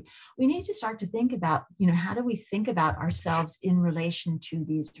responding to, we need to start to think about, how do we think about ourselves in relation to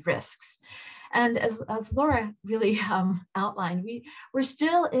these risks? And as Laura really outlined, we're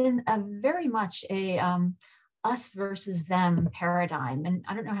still in a very much a us versus them paradigm. And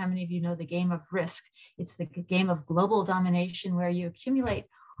I don't know how many of you know the game of Risk. It's the game of global domination where you accumulate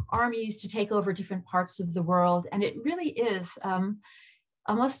armies to take over different parts of the world. And it really is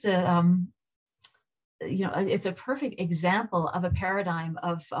almost it's a perfect example of a paradigm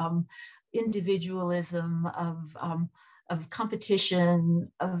of individualism, of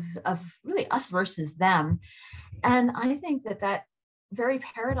competition, of really us versus them. And I think that very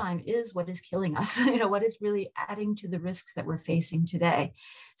paradigm is what is killing us, what is really adding to the risks that we're facing today.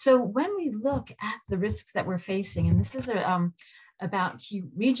 So when we look at the risks that we're facing, and this is about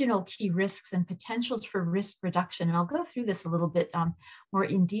regional key risks and potentials for risk reduction, and I'll go through this a little bit more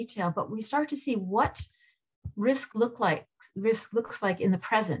in detail, but we start to see what risk looks like in the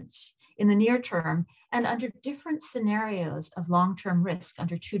present, in the near term, and under different scenarios of long-term risk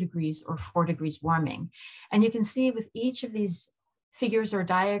under 2 degrees or 4 degrees warming. And you can see with each of these figures or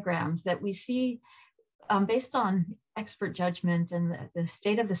diagrams that we see, based on expert judgment and the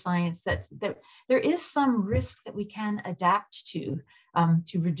state of the science, that there is some risk that we can adapt to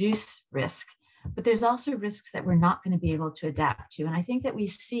reduce risk, but there's also risks that we're not going to be able to adapt to. And I think that we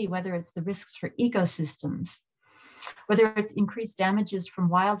see, whether it's the risks for ecosystems, whether it's increased damages from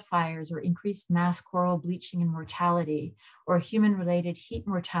wildfires or increased mass coral bleaching and mortality, or human-related heat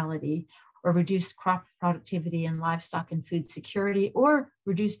mortality, or reduced crop productivity and livestock and food security, or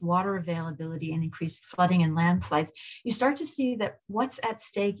reduced water availability and increased flooding and landslides, you start to see that what's at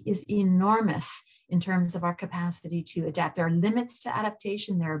stake is enormous in terms of our capacity to adapt. There are limits to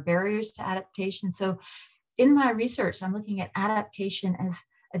adaptation, there are barriers to adaptation. So in my research, I'm looking at adaptation as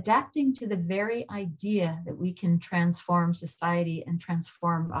adapting to the very idea that we can transform society and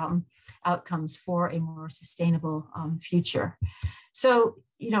transform outcomes for a more sustainable future. So,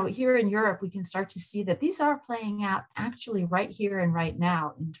 here in Europe, we can start to see that these are playing out actually right here and right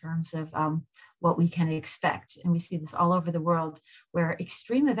now in terms of what we can expect. And we see this all over the world, where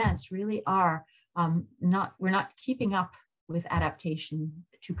extreme events really are we're not keeping up with adaptation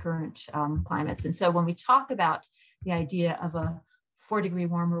to current climates. And so when we talk about the idea of a 4-degree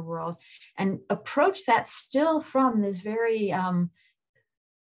warmer world and approach that still from this very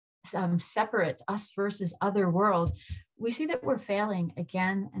separate us versus other world, we see that we're failing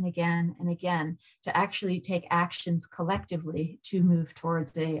again and again and again to actually take actions collectively to move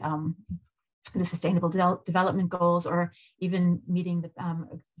towards the sustainable development goals, or even meeting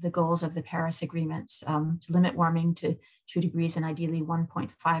the goals of the Paris Agreement to limit warming to 2 degrees and ideally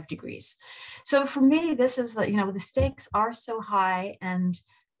 1.5 degrees. So for me, this is, the stakes are so high, and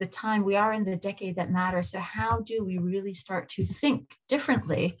the time we are in the decade that matters. So how do we really start to think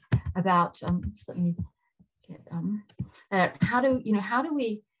differently about, how do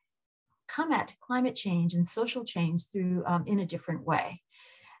we come at climate change and social change through in a different way?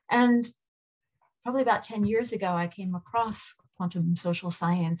 And probably about 10 years ago, I came across quantum social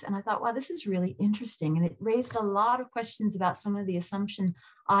science, and I thought, wow, this is really interesting. And it raised a lot of questions about some of the assumption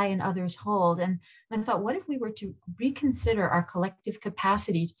I and others hold. And I thought, what if we were to reconsider our collective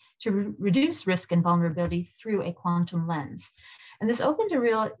capacity to reduce risk and vulnerability through a quantum lens? And this opened a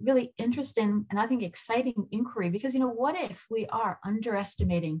really interesting and I think exciting inquiry, because, what if we are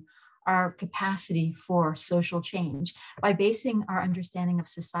underestimating our capacity for social change by basing our understanding of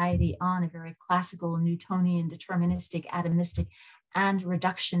society on a very classical Newtonian, deterministic, atomistic, and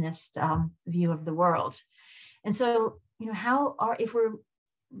reductionist view of the world? And so, if we're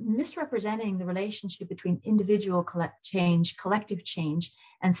misrepresenting the relationship between individual collective change,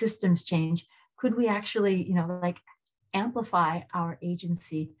 and systems change, could we actually, like amplify our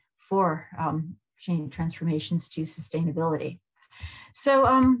agency for change transformations to sustainability?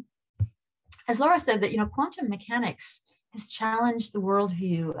 So as Laura said, that, quantum mechanics has challenged the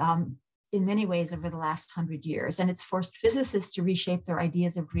worldview in many ways over the last 100 years, and it's forced physicists to reshape their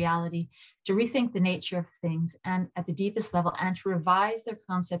ideas of reality, to rethink the nature of things and at the deepest level, and to revise their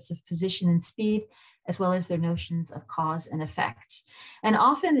concepts of position and speed, as well as their notions of cause and effect. And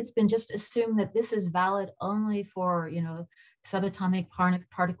often it's been just assumed that this is valid only for, subatomic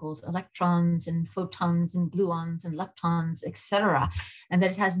particles, electrons and photons and gluons and leptons, etc., and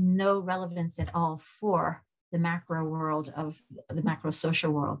that it has no relevance at all for the macro world of the macro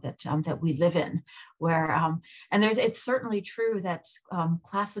social world that we live in, where and it's certainly true that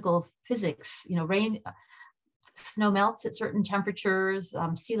classical physics, snow melts at certain temperatures,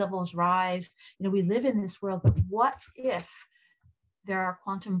 sea levels rise. We live in this world, but what if there are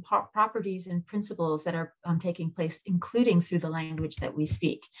quantum properties and principles that are taking place, including through the language that we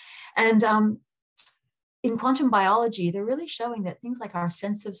speak? And in quantum biology, they're really showing that things like our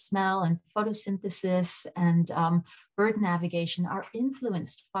sense of smell and photosynthesis and bird navigation are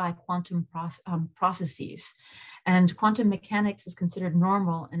influenced by quantum processes. And quantum mechanics is considered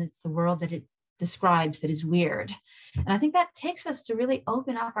normal, and it's the world that it describes that is weird. And I think that takes us to really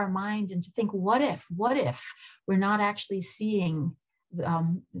open up our mind and to think, what if we're not actually seeing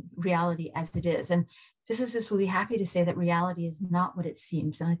reality as it is? And physicists will be happy to say that reality is not what it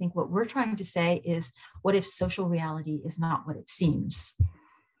seems. And I think what we're trying to say is, what if social reality is not what it seems?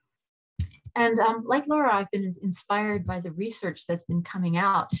 And like Laura, I've been inspired by the research that's been coming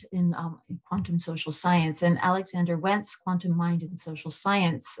out in quantum social science. And Alexander Wentz, Quantum Mind in Social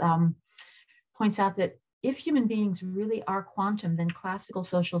Science, points out that if human beings really are quantum, then classical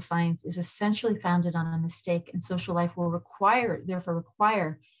social science is essentially founded on a mistake, and social life will therefore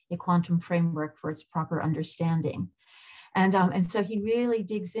require a quantum framework for its proper understanding. And so he really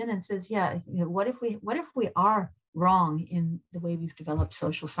digs in and says, what if we are wrong in the way we've developed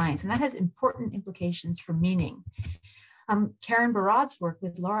social science? And that has important implications for meaning. Karen Barad's work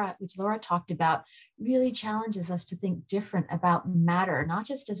with Laura, which Laura talked about, really challenges us to think different about matter, not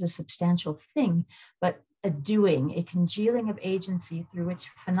just as a substantial thing, but a doing, a congealing of agency through which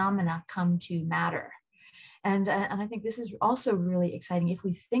phenomena come to matter. And I think this is also really exciting. If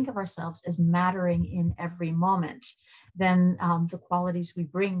we think of ourselves as mattering in every moment, then the qualities we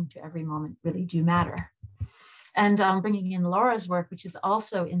bring to every moment really do matter. And bringing in Laura's work, which has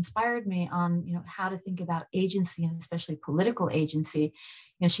also inspired me on, how to think about agency, and especially political agency.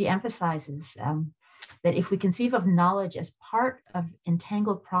 She emphasizes that if we conceive of knowledge as part of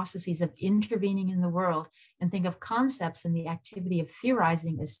entangled processes of intervening in the world, and think of concepts and the activity of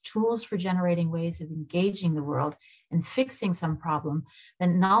theorizing as tools for generating ways of engaging the world and fixing some problem,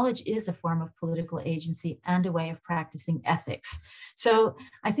 then knowledge is a form of political agency and a way of practicing ethics. So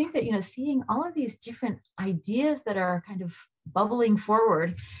I think that, seeing all of these different ideas that are kind of bubbling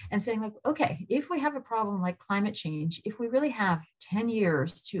forward and saying, like, okay, if we have a problem like climate change, if we really have 10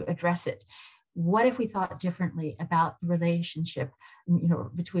 years to address it, what if we thought differently about the relationship,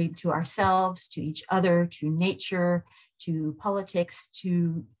 between to ourselves, to each other, to nature, to politics,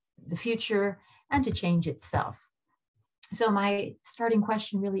 to the future, and to change itself? So my starting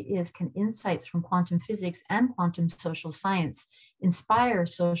question really is, can insights from quantum physics and quantum social science inspire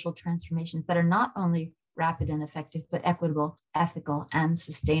social transformations that are not only rapid and effective, but equitable, ethical, and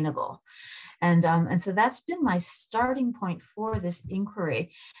sustainable? And so that's been my starting point for this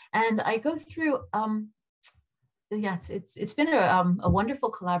inquiry. And I go through, it's been a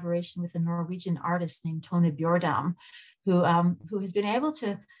wonderful collaboration with a Norwegian artist named Tone Bjordam, who has been able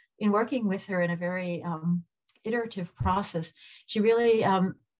to, in working with her in a very iterative process, she really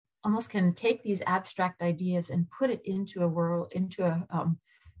almost can take these abstract ideas and put it into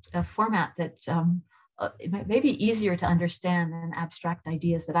a format that it may be easier to understand than abstract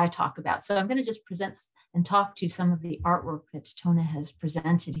ideas that I talk about. So I'm going to just present and talk to some of the artwork that Tone has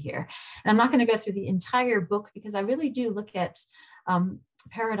presented here. And I'm not going to go through the entire book, because I really do look at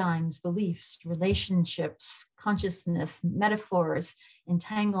paradigms, beliefs, relationships, consciousness, metaphors,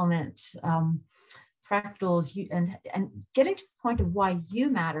 entanglement, fractals, and getting to the point of why you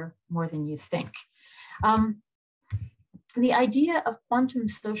matter more than you think. The idea of quantum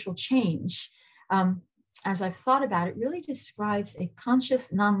social change, as I've thought about it, really describes a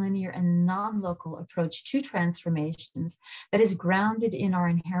conscious, nonlinear, and non-local approach to transformations that is grounded in our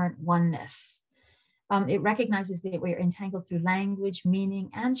inherent oneness. It recognizes that we are entangled through language,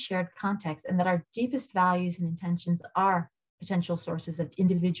 meaning, and shared context, and that our deepest values and intentions are potential sources of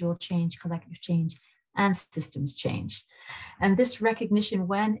individual change, collective change, and systems change. And this recognition,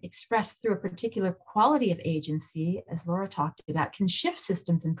 when expressed through a particular quality of agency, as Laura talked about, can shift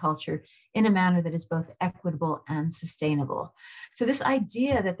systems and culture in a manner that is both equitable and sustainable. So this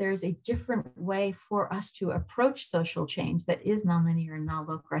idea that there is a different way for us to approach social change that is nonlinear and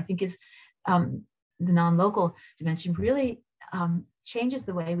non-local, I think is the non-local dimension really changes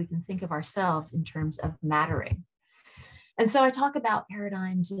the way we can think of ourselves in terms of mattering. And so I talk about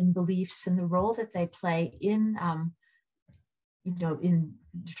paradigms and beliefs and the role that they play in, in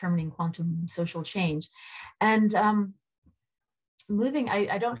determining quantum social change. And I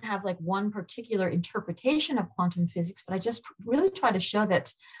don't have like one particular interpretation of quantum physics, but I just really try to show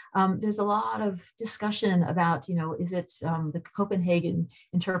that there's a lot of discussion about, is it the Copenhagen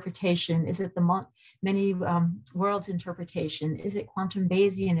interpretation? Is it the many worlds interpretation? Is it quantum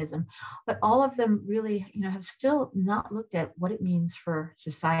Bayesianism? But all of them really, have still not looked at what it means for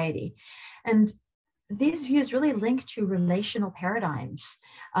society. And these views really link to relational paradigms,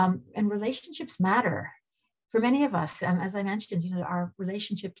 and relationships matter. For many of us, as I mentioned, our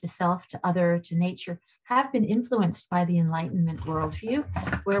relationship to self, to other, to nature have been influenced by the Enlightenment worldview,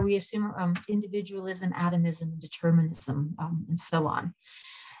 where we assume individualism, atomism, determinism, and so on.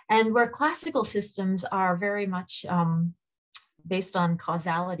 And where classical systems are very much based on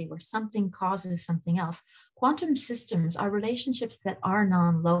causality, where something causes something else, quantum systems are relationships that are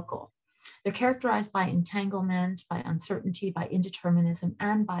non-local. They're characterized by entanglement, by uncertainty, by indeterminism,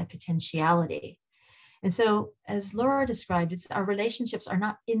 and by potentiality. And so, as Laura described, our relationships are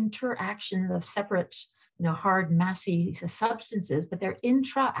not interactions of separate, hard, massy substances, but they're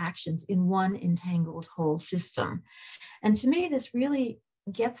intra-actions in one entangled whole system. And to me, this really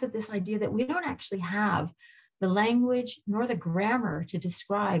gets at this idea that we don't actually have the language nor the grammar to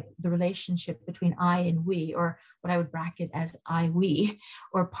describe the relationship between I and we, or what I would bracket as I-we,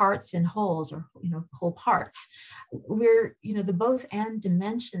 or parts and wholes, or whole parts. We're the both and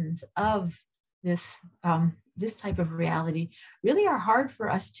dimensions of this type of reality really are hard for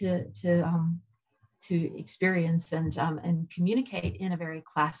us to experience and communicate in a very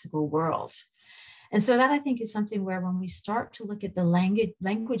classical world. And so that, I think, is something where when we start to look at the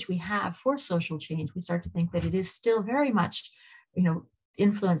language we have for social change, we start to think that it is still very much,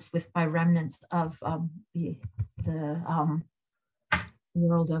 influenced by remnants of the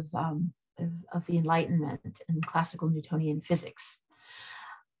world of the Enlightenment and classical Newtonian physics.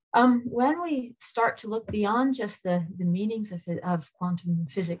 When we start to look beyond just the meanings of quantum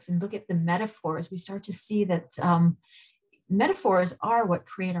physics and look at the metaphors, we start to see that metaphors are what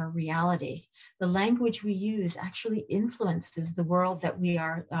create our reality. The language we use actually influences the world that we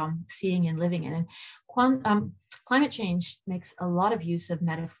are seeing and living in. And climate change makes a lot of use of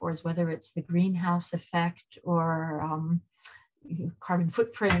metaphors, whether it's the greenhouse effect or carbon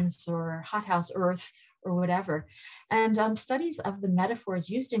footprints or hothouse Earth or whatever. And studies of the metaphors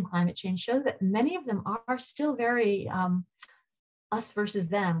used in climate change show that many of them are still very us versus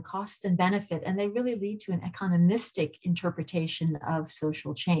them, cost and benefit, and they really lead to an economistic interpretation of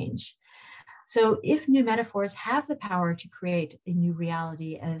social change. So if new metaphors have the power to create a new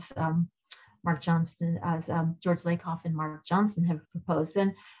reality, as George Lakoff and Mark Johnson have proposed,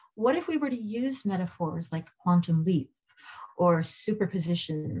 then what if we were to use metaphors like quantum leap or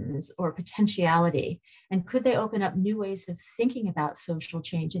superpositions or potentiality? And could they open up new ways of thinking about social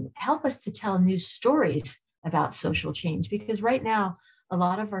change and help us to tell new stories about social change? Because right now, a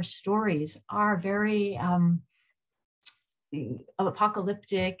lot of our stories are very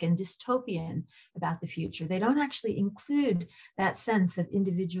apocalyptic and dystopian about the future. They don't actually include that sense of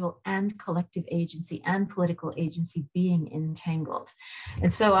individual and collective agency and political agency being entangled.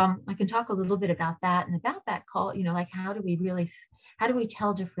 And so I can talk a little bit about that and about that call, like how do we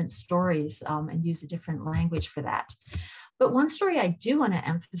tell different stories and use a different language for that? But one story I do want to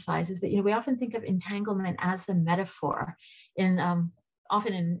emphasize is that, we often think of entanglement as a metaphor.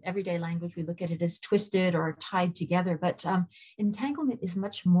 Often in everyday language, we look at it as twisted or tied together, but entanglement is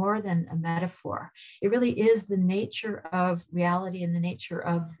much more than a metaphor. It really is the nature of reality and the nature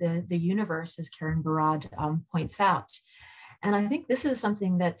of the universe, as Karen Barad points out. And I think this is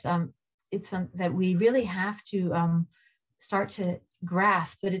something that that we really have to start to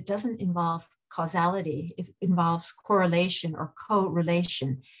grasp, that it doesn't involve causality. It involves correlation or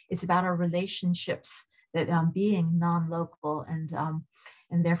correlation. It's about our relationships, that being non-local, and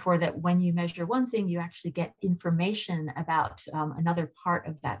therefore that when you measure one thing, you actually get information about another part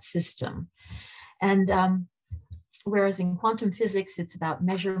of that system. And whereas in quantum physics, it's about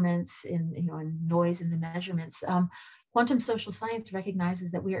measurements and noise in the measurements. Quantum social science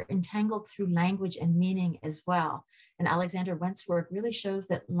recognizes that we are entangled through language and meaning as well. And Alexander Wendt's work really shows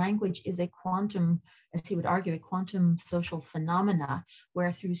that language is a quantum, as he would argue, a quantum social phenomena,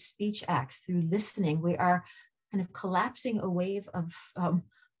 where through speech acts, through listening, we are kind of collapsing a wave of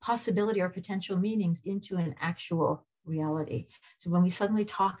possibility or potential meanings into an actual reality. So when we suddenly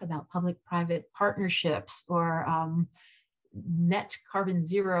talk about public-private partnerships or net carbon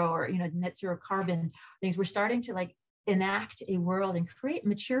zero or net zero carbon things, we're starting to like enact a world and create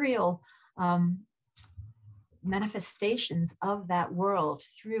material manifestations of that world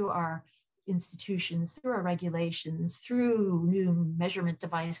through our institutions, through our regulations, through new measurement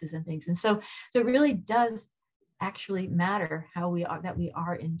devices and things. And so it really does actually matter how we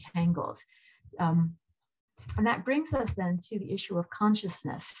are entangled. And that brings us then to the issue of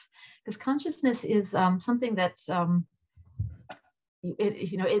consciousness, because consciousness is something that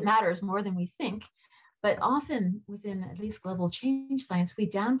it matters more than we think. But often within at least global change science, we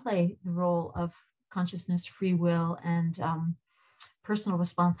downplay the role of consciousness, free will, and personal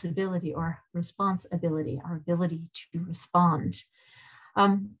responsibility or responsibility, our ability to respond.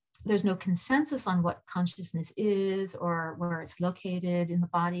 There's no consensus on what consciousness is or where it's located in the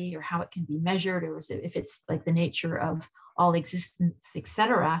body or how it can be measured or if it's like the nature of all existence,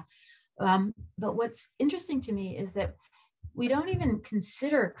 etc. But what's interesting to me is that we don't even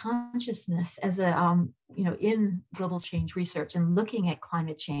consider consciousness as in global change research and looking at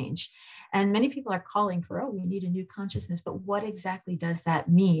climate change. And many people are calling for, we need a new consciousness, but what exactly does that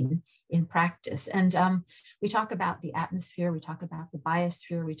mean in practice? And we talk about the atmosphere, we talk about the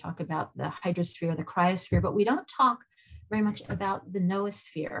biosphere, we talk about the hydrosphere, the cryosphere, but we don't talk very much about the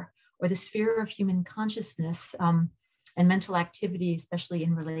noosphere or the sphere of human consciousness and mental activity, especially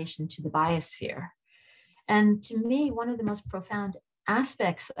in relation to the biosphere. And to me, one of the most profound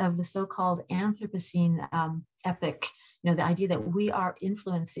aspects of the so-called Anthropocene epoch, the idea that we are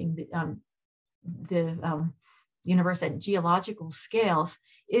influencing the universe at geological scales,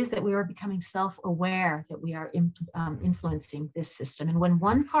 is that we are becoming self-aware that we are influencing this system. And when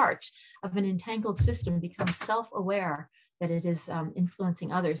one part of an entangled system becomes self-aware that it is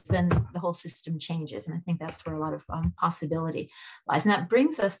influencing others, then the whole system changes. And I think that's where a lot of possibility lies. And that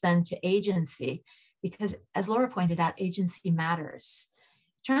brings us then to agency. Because as Laura pointed out, agency matters.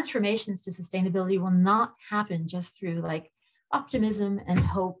 Transformations to sustainability will not happen just through like optimism and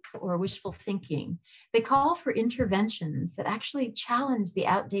hope or wishful thinking. They call for interventions that actually challenge the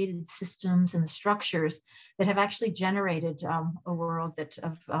outdated systems and the structures that have actually generated a world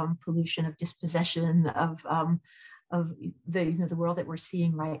of pollution, of dispossession, of the world that we're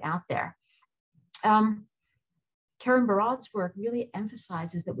seeing right out there. Karen Barad's work really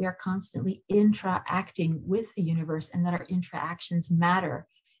emphasizes that we are constantly interacting with the universe and that our interactions matter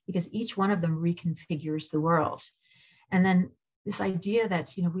because each one of them reconfigures the world. And then this idea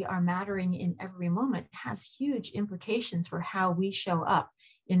that we are mattering in every moment has huge implications for how we show up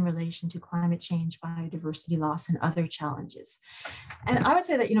in relation to climate change, biodiversity loss, and other challenges. And I would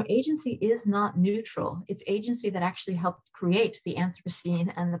say that agency is not neutral. It's agency that actually helped create the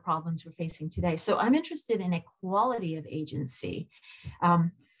Anthropocene and the problems we're facing today. So I'm interested in a quality of agency,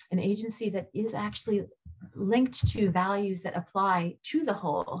 an agency that is actually linked to values that apply to the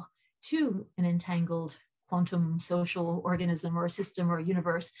whole, to an entangled quantum social organism or a system or a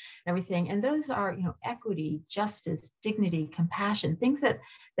universe, and everything. And those are, equity, justice, dignity, compassion, things that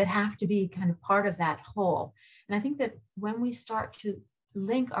have to be kind of part of that whole. And I think that when we start to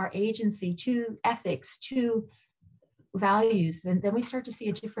link our agency to ethics, to values, then we start to see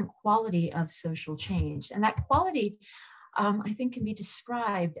a different quality of social change. And that quality, I think, can be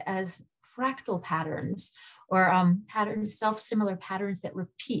described as fractal patterns or self-similar patterns that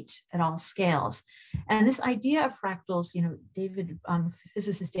repeat at all scales. And this idea of fractals,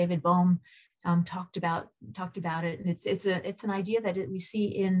 physicist David Bohm talked about it. And it's an idea that we see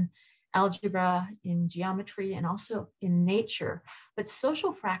in algebra, in geometry, and also in nature. But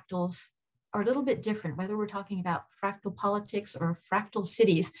social fractals are a little bit different, whether we're talking about fractal politics or fractal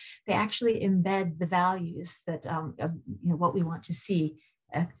cities. They actually embed the values that what we want to see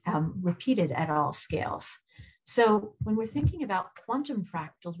repeated at all scales. So when we're thinking about quantum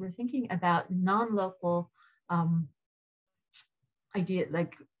fractals, we're thinking about non-local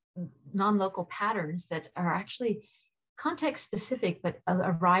non-local patterns that are actually context specific, but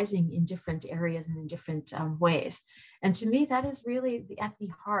arising in different areas and in different ways. And to me, that is really at the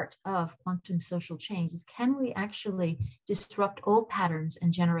heart of quantum social change, is can we actually disrupt old patterns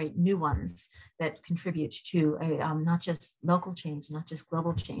and generate new ones that contribute to not just local change, not just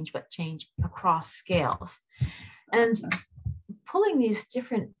global change, but change across scales. And pulling these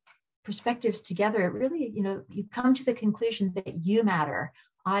different perspectives together, it really, you come to the conclusion that you matter,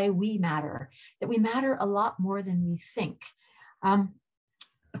 we matter, that we matter a lot more than we think.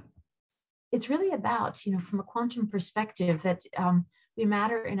 It's really about, from a quantum perspective, that we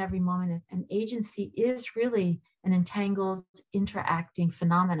matter in every moment, and agency is really an entangled, interacting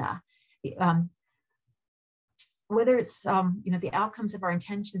phenomena. Whether it's, the outcomes of our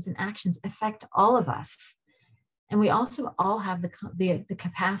intentions and actions affect all of us. And we also all have the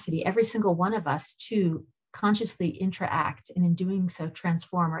capacity, every single one of us, to consciously interact, and in doing so,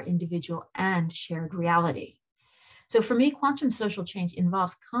 transform our individual and shared reality. So for me, quantum social change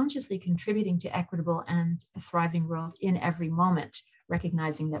involves consciously contributing to equitable and a thriving world in every moment,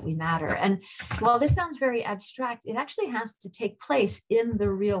 recognizing that we matter. And while this sounds very abstract, it actually has to take place in the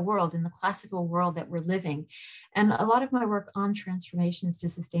real world, in the classical world that we're living. And a lot of my work on transformations to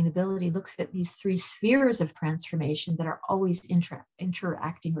sustainability looks at these three spheres of transformation that are always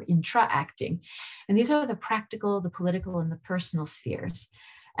interacting or intra-acting. And these are the practical, the political, and the personal spheres.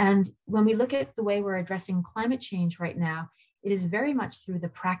 And when we look at the way we're addressing climate change right now, it is very much through the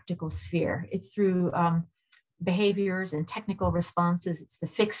practical sphere. It's through behaviors and technical responses. It's the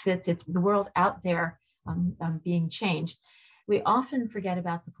fix-its. It's the world out there being changed. We often forget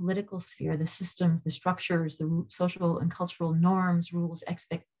about the political sphere, the systems, the structures, the social and cultural norms, rules,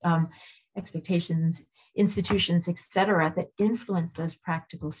 expectations, institutions, et cetera, that influence those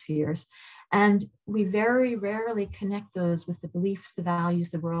practical spheres. And we very rarely connect those with the beliefs, the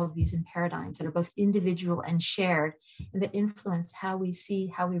values, the worldviews, and paradigms that are both individual and shared, and that influence how we see,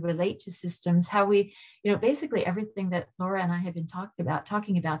 how we relate to systems, how we, basically everything that Laura and I have been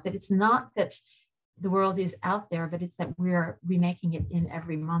talking about, that it's not that the world is out there, but it's that we're remaking it in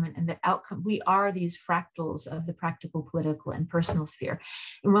every moment, and that outcome, we are these fractals of the practical, political, and personal sphere.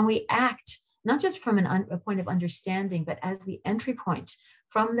 And when we act, not just from a point of understanding, but as the entry point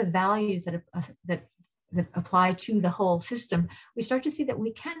from the values that apply to the whole system, we start to see that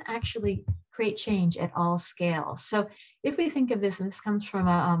we can actually create change at all scales. So if we think of this, and this comes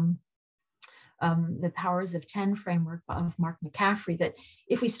from the Powers of 10 framework of Mark McCaffrey, that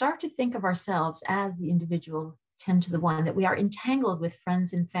if we start to think of ourselves as the individual 10 to the 1, that we are entangled with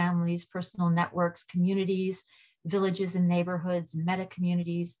friends and families, personal networks, communities, villages and neighborhoods, meta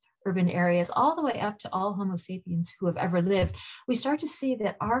communities, urban areas, all the way up to all Homo sapiens who have ever lived, we start to see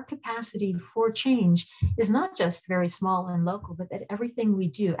that our capacity for change is not just very small and local, but that everything we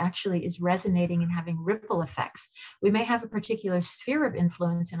do actually is resonating and having ripple effects. We may have a particular sphere of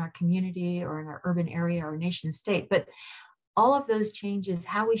influence in our community or in our urban area or nation state, but all of those changes,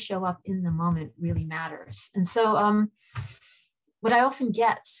 how we show up in the moment, really matters. And so what I often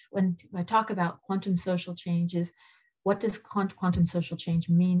get when I talk about quantum social change is, what does quantum social change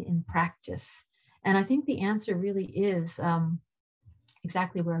mean in practice? And I think the answer really is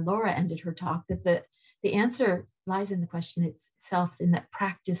exactly where Laura ended her talk, that the answer lies in the question itself, in that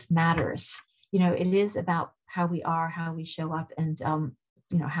practice matters. It is about how we are, how we show up, and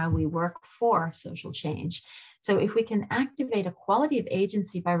how we work for social change. So if we can activate a quality of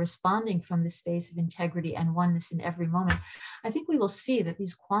agency by responding from the space of integrity and oneness in every moment, I think we will see that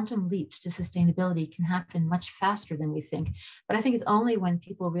these quantum leaps to sustainability can happen much faster than we think. But I think it's only when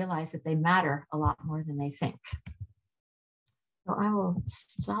people realize that they matter a lot more than they think. So I will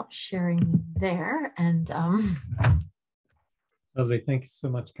stop sharing there. And lovely. Thanks so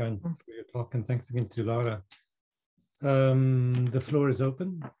much, Karen, for your talk, and thanks again to Laura. The floor is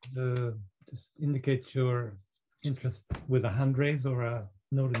open. Just indicate your interest with a hand raise or a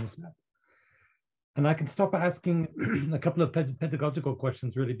note in the chat. And I can stop asking a couple of pedagogical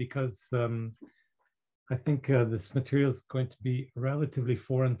questions, really, because I think this material is going to be relatively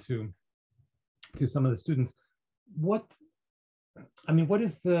foreign to some of the students. What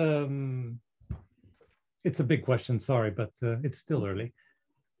is the, it's a big question, sorry, but it's still early.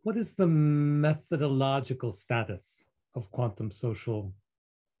 What is the methodological status of quantum social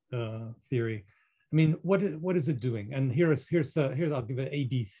theory? I mean, what is it doing? And here's I'll give it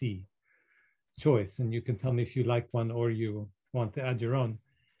ABC choice, and you can tell me if you like one or you want to add your own.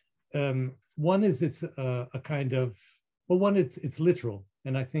 One is it's a kind of, well, one it's literal,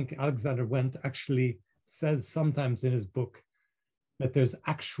 and I think Alexander Wendt actually says sometimes in his book that there's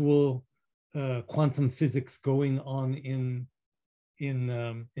actual quantum physics going on in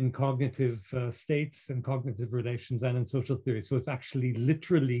cognitive states and cognitive relations and in social theory. So it's actually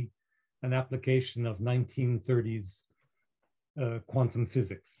literally an application of 1930s quantum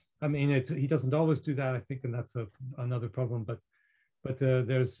physics. I mean, he doesn't always do that, I think, and that's another problem. But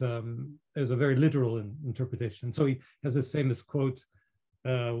there's a very literal interpretation. So he has this famous quote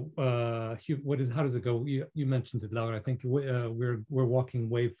how does it go? You mentioned it, Laura. I think we're walking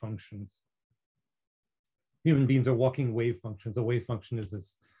wave functions. Human beings are walking wave functions. A wave function is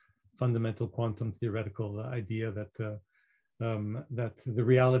this fundamental quantum theoretical idea that that the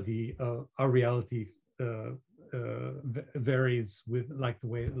reality, our reality, varies with like the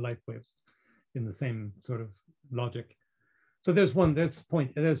way light waves, in the same sort of logic. So there's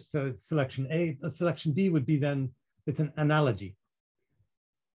point. There's selection A. Selection B would be then it's an analogy.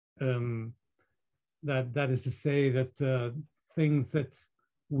 That is to say that things that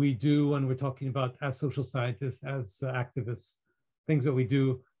we do when we're talking about as social scientists, as activists, things that we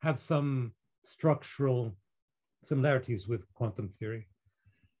do have some structural similarities with quantum theory.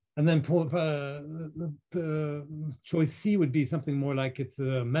 And then choice C would be something more like it's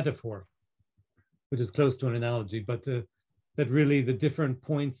a metaphor, which is close to an analogy, but that really the different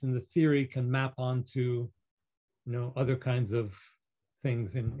points in the theory can map onto, other kinds of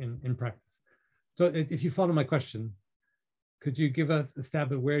things in practice. So if you follow my question, could you give us a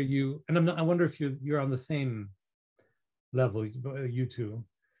stab at where you, and I wonder if you're on the same level, you two.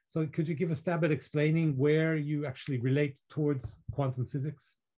 So could you give a stab at explaining where you actually relate towards quantum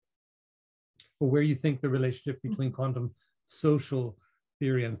physics? Or where you think the relationship between quantum social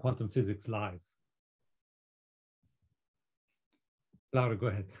theory and quantum physics lies? Laura, go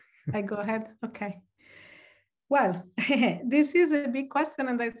ahead. I go ahead, okay. Well, this is a big question,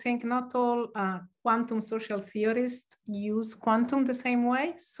 and I think not all quantum social theorists use quantum the same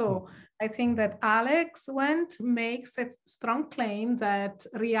way. So I think that Alex Wendt makes a strong claim that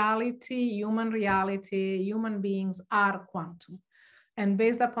human beings are quantum. And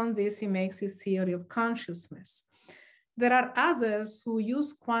based upon this, he makes his theory of consciousness. There are others who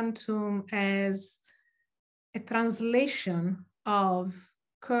use quantum as a translation of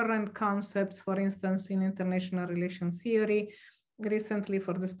current concepts, for instance, in international relations theory. Recently,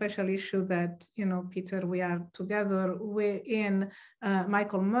 for the special issue that, Peter, we are together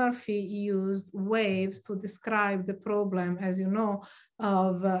Michael Murphy used waves to describe the problem, as you know,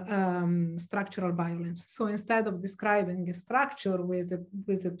 of structural violence. So instead of describing a structure with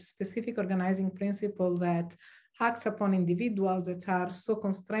a specific organizing principle that acts upon individuals that are so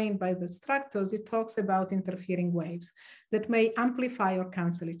constrained by the structures, it talks about interfering waves that may amplify or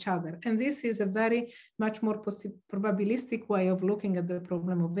cancel each other. And this is a very much more probabilistic way of looking at the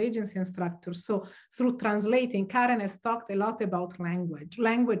problem of agency and structure. So through translating, Karen has talked a lot about language.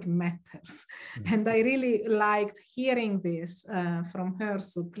 Language matters. Mm-hmm. And I really liked hearing this from her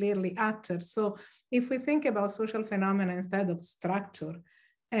so clearly uttered. So if we think about social phenomena instead of structure,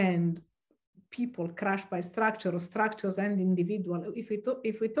 and people crushed by structure or structures and individual,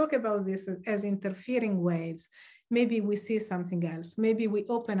 if we talk about this as interfering waves, maybe we see something else. Maybe we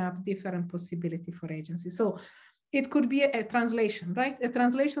open up different possibility for agency. So it could be a translation, right? A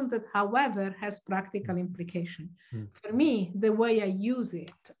translation that, however, has practical implication. Mm. For me, the way I use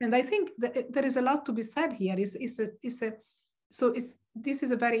it, and I think that there is a lot to be said here, this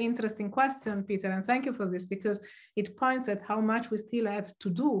is a very interesting question, Peter, and thank you for this, because it points at how much we still have to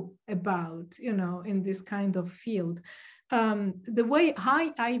do about, in this kind of field. The way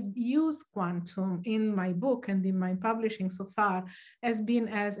I've used quantum in my book and in my publishing so far has been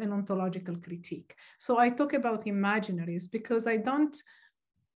as an ontological critique. So I talk about imaginaries because I don't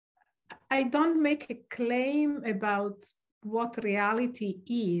make a claim about what reality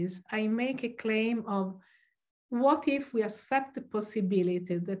is. I make a claim of what if we accept the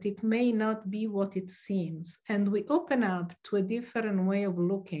possibility that it may not be what it seems, and we open up to a different way of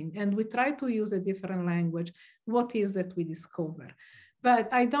looking, and we try to use a different language, what is that we discover? But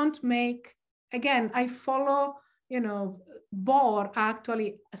I don't make, again, I follow, Bohr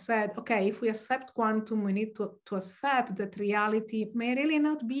actually said, okay, if we accept quantum, we need to accept that reality may really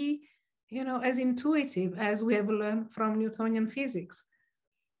not be, as intuitive as we have learned from Newtonian physics.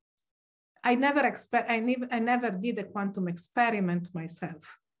 I never did a quantum experiment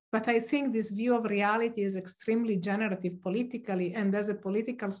myself, but I think this view of reality is extremely generative politically, and as a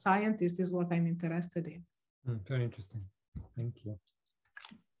political scientist is what I'm interested in. Very interesting. Thank you.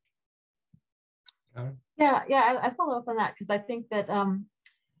 Karen? Yeah, I follow up on that because I think that,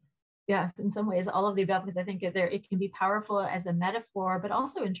 in some ways, all of the above, because I think it can be powerful as a metaphor, but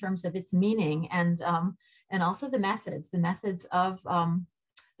also in terms of its meaning and also the methods of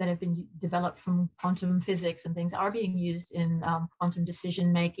that have been developed from quantum physics and things are being used in quantum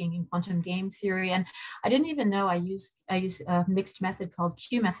decision making and quantum game theory. And I didn't even know I use a mixed method called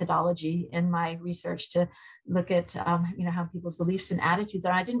Q methodology in my research to look at how people's beliefs and attitudes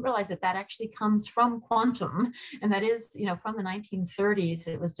are. I didn't realize that actually comes from quantum, and that is from the 1930s.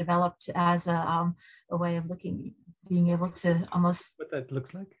 It was developed as a way of looking being able to almost... What that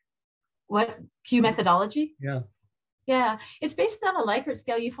looks like? What? Q methodology? Yeah. Yeah, it's based on a Likert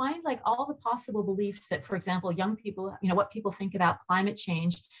scale. You find like all the possible beliefs that, for example, young people, you know, what people think about climate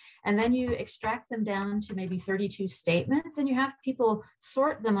change, and then you extract them down to maybe 32 statements, and you have people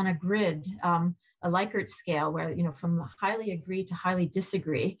sort them on a grid, a Likert scale, where, you know, from highly agree to highly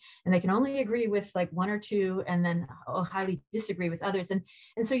disagree, and they can only agree with like one or two, and then highly disagree with others. And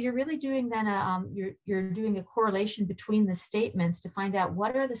so you're really doing then you're doing a correlation between the statements to find out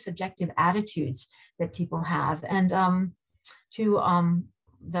what are the subjective attitudes that people have. And two of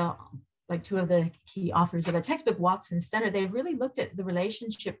the key authors of a textbook, Watson Stenner, they really looked at the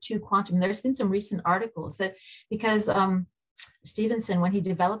relationship to quantum. There's been some recent articles that, because Stevenson, when he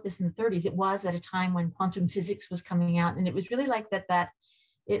developed this in the 30s, it was at a time when quantum physics was coming out, and it was really like that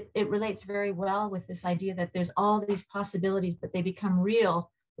it relates very well with this idea that there's all these possibilities, but they become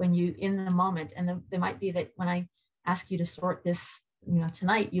real when you in the moment. And there might be that when I ask you to sort this, you know,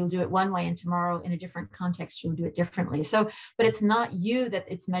 tonight you'll do it one way, and tomorrow in a different context you'll do it differently. So, but it's not you that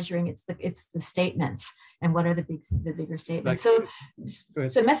it's measuring; it's the statements, and what are the bigger statements. So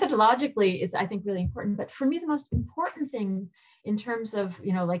methodologically, it's, I think, really important. But for me, the most important thing in terms of,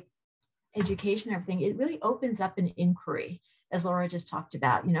 you know, like education and everything, it really opens up an inquiry, as Laura just talked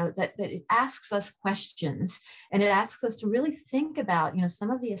about, you know, that it asks us questions, and it asks us to really think about, you know,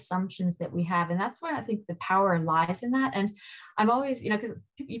 some of the assumptions that we have. And that's where I think the power lies in that. And I'm always, you know, because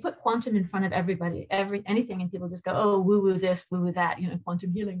you put quantum in front of everybody, anything, and people just go, oh, woo-woo this, woo-woo that, you know,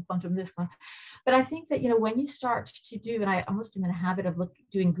 quantum healing, quantum this, quantum. But I think that, you know, when you start to do, and I almost am in a habit of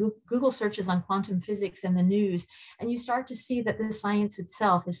doing Google searches on quantum physics and the news, and you start to see that the science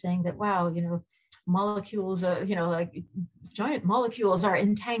itself is saying that, wow, you know, molecules, you know, like giant molecules are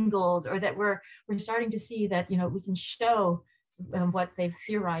entangled, or that we're starting to see that, you know, we can show what they've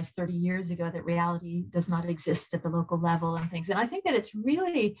theorized 30 years ago, that reality does not exist at the local level and things. And I think that it's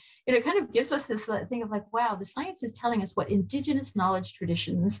really, you know, it kind of gives us this thing of like, wow, the science is telling us what indigenous knowledge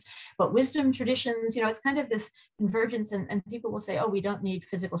traditions, what wisdom traditions, you know, it's kind of this convergence. And people will say, oh, we don't need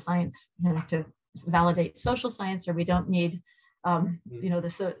physical science, you know, to validate social science, or we don't need, you know,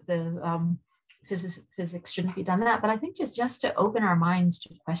 physics shouldn't be done that. But I think just to open our minds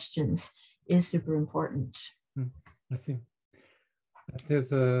to questions is super important. I see.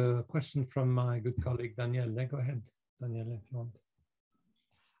 There's a question from my good colleague Daniele. Go ahead, Daniele, if you want.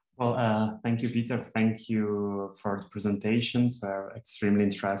 Well, thank you, Peter. Thank you for the presentations. They're extremely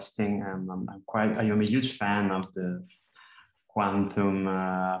interesting. I am a huge fan of the quantum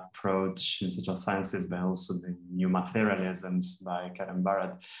approach in social sciences, but also the new materialisms by Karen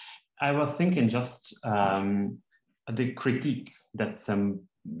Barrett. I was thinking just the critique that some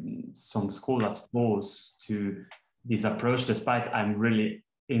scholars pose to this approach, despite I'm really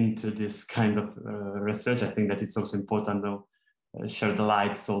into this kind of research. I think that it's also important to share the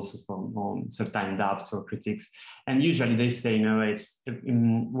lights also on certain doubts or critiques. And usually they say, no, it's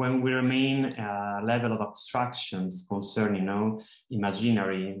when we remain a level of abstractions concerning, you know,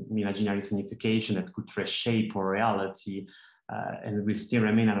 imaginary signification that could reshape our reality, and we still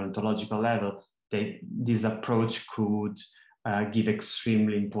remain at an ontological level, this approach could give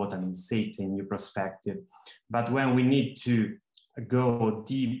extremely important insight and new perspective. But when we need to go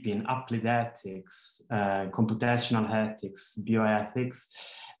deep in applied ethics, computational ethics, bioethics,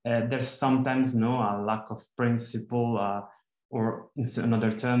 there's sometimes a lack of principle, or in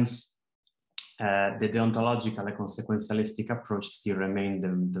other terms, the deontological and consequentialistic approach still remain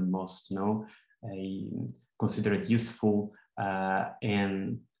the most, considered useful,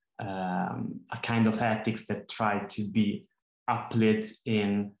 and a kind of ethics that try to be applied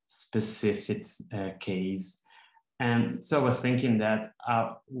in specific case. And so I was thinking that,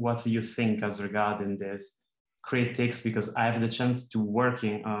 what do you think as regarding this critics? Because I have the chance to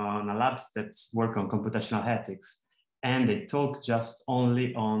working on a lab that work on computational ethics, and they talk just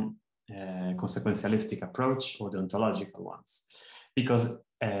only on consequentialistic approach or the ontological ones, because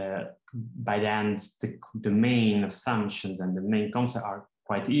by the end, the main assumptions and the main concepts are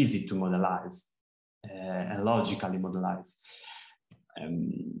quite easy to modelize and logically modelize.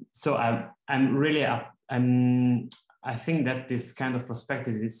 So I think that this kind of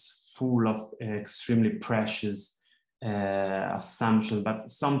perspective is full of extremely precious assumptions,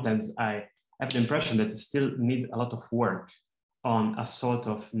 but sometimes I have the impression that you still need a lot of work on a sort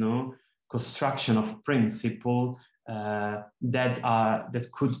of construction of principle that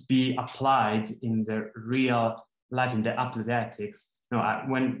could be applied in the real life, in the applied ethics.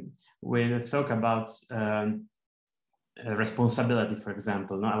 When we talk about responsibility, for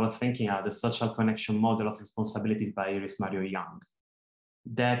example, I was thinking of the social connection model of responsibility by Iris Mario Young.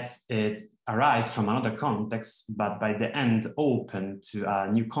 That's it. arise from another context, but by the end open to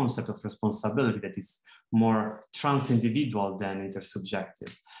a new concept of responsibility that is more trans-individual than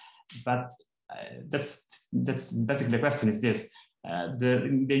intersubjective. But that's basically the question is this.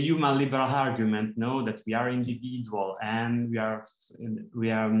 The human liberal argument, no, that we are individual and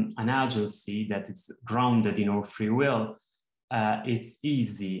we are an agency that is grounded in our free will. It's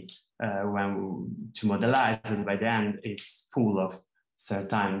easy to modelize it. By the end, it's full of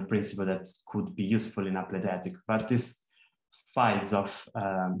certain principles that could be useful in applied ethics. But these fields of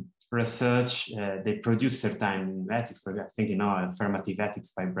research, they produce certain ethics. I think, affirmative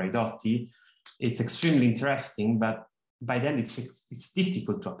ethics by Zanotti. It's extremely interesting, but by then it's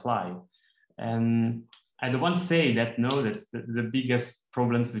difficult to apply. And I don't want to say that, no, that's the biggest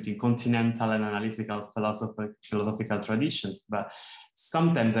problems between continental and analytical philosophical traditions, but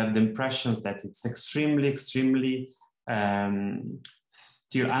sometimes I have the impressions that it's extremely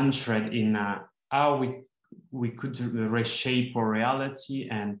still anchored in how we could reshape our reality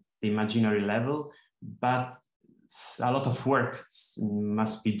and the imaginary level, but a lot of work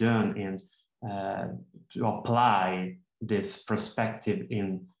must be done in to apply this perspective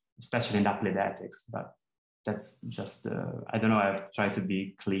especially in applied ethics. But that's just I don't know. I've tried to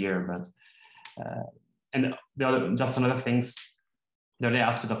be clear, but and just another things. The other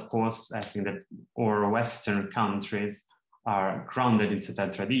aspect, of course, I think that our Western countries are grounded in certain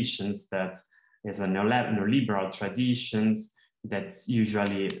traditions that is a neoliberal traditions that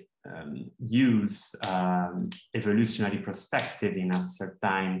usually use evolutionary perspective in a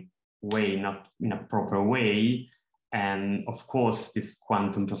certain way, not in a proper way. And of course, this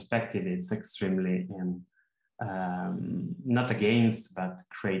quantum perspective is extremely not against, but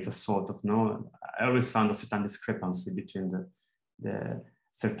create a sort of I always found a certain discrepancy between the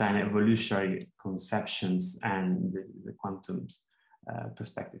certain evolutionary conceptions and the quantum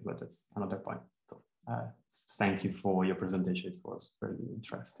perspective, but that's another point. So thank you for your presentation. It was very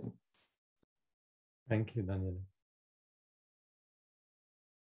interesting. Thank you, Daniele.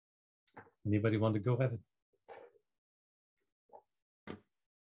 Anybody want to go at it?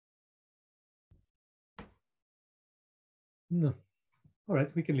 No. All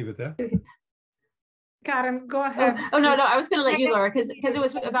right, we can leave it there. Karen, go ahead. Oh no, I was going to let you, Laura, because it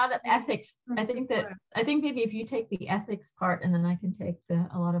was about ethics. I think maybe if you take the ethics part, and then I can take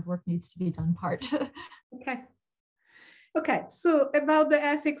a lot of work needs to be done part. Okay. So about the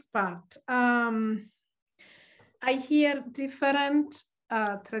ethics part, I hear different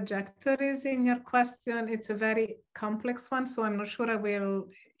trajectories in your question. It's a very complex one, so I'm not sure I will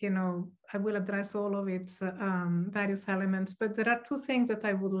address all of its various elements. But there are two things that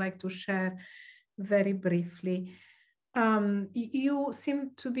I would like to share very briefly. You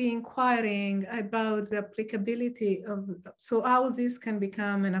seem to be inquiring about the applicability so how this can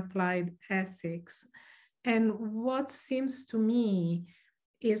become an applied ethics. And what seems to me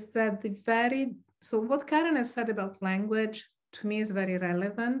is that so what Karen has said about language to me is very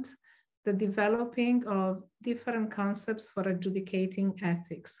relevant, the developing of different concepts for adjudicating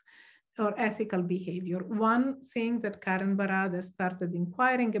ethics or ethical behavior. One thing that Karen Barad has started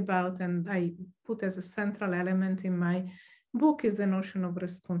inquiring about, and I put as a central element in my book, is the notion of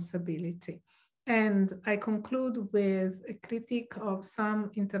responsibility. And I conclude with a critique of some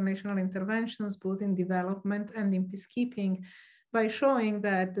international interventions, both in development and in peacekeeping, by showing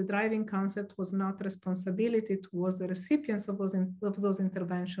that the driving concept was not responsibility towards the recipients of those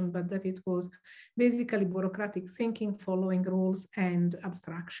interventions, but that it was basically bureaucratic thinking, following rules and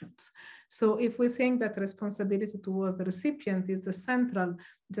abstractions. So if we think that responsibility towards the recipient is the central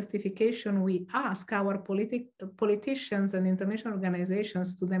justification, we ask our politicians and international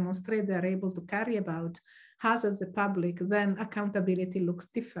organizations to demonstrate they're able to carry about us as the public, then accountability looks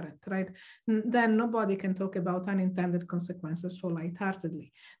different, right? Then nobody can talk about unintended consequences so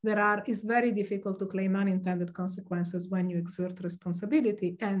lightheartedly. It's very difficult to claim unintended consequences when you exert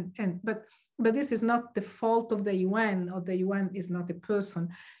responsibility, but this is not the fault of the UN, or the UN is not a person.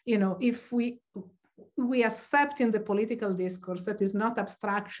 If we accept in the political discourse that is not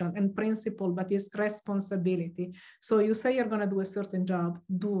abstraction and principle, but is responsibility. So you say you're going to do a certain job,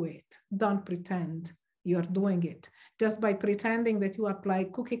 do it. Don't pretend you're doing it. Just by pretending that you apply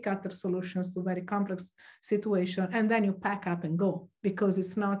cookie cutter solutions to very complex situation, and then you pack up and go because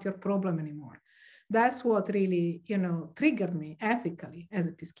it's not your problem anymore. That's what really, triggered me ethically as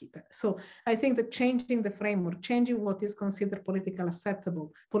a peacekeeper. So I think that changing the framework, changing what is considered politically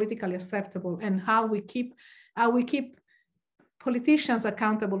acceptable, and how we keep politicians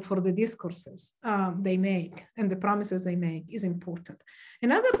accountable for the discourses they make and the promises they make is important.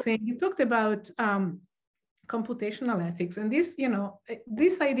 Another thing, you talked about computational ethics. And this,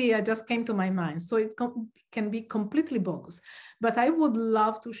 this idea just came to my mind. So it can be completely bogus, but I would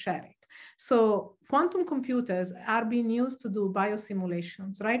love to share it. So quantum computers are being used to do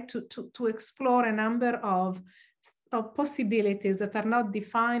biosimulations, right? To explore a number of possibilities that are not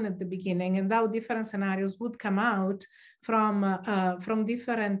defined at the beginning, and how different scenarios would come out from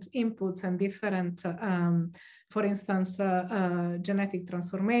different inputs and different, for instance, genetic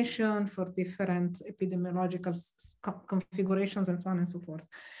transformation for different epidemiological configurations and so on and so forth.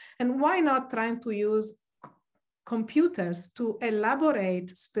 And why not trying to use computers to elaborate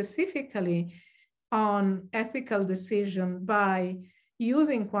specifically on ethical decision by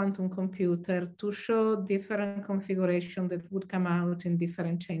using quantum computer to show different configuration that would come out in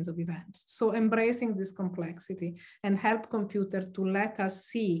different chains of events. So embracing this complexity and help computer to let us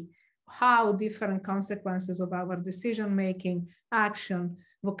see how different consequences of our decision-making, action,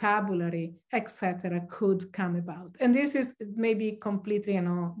 vocabulary, etc., could come about. And this is maybe completely,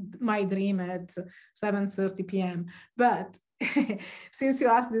 my dream at 7:30 p.m. But since you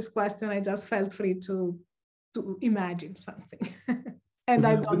asked this question, I just felt free to imagine something. And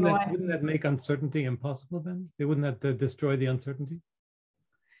I don't know. Wouldn't that make uncertainty impossible then? Wouldn't that destroy the uncertainty?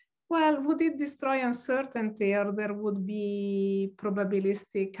 Well, would it destroy uncertainty, or there would be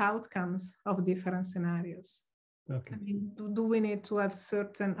probabilistic outcomes of different scenarios? Okay. I mean, do we need to have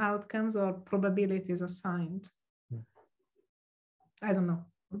certain outcomes or probabilities assigned? I don't know.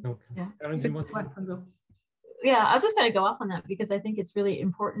 Okay. Yeah. Yeah, I'll just kind of go off on that because I think it's really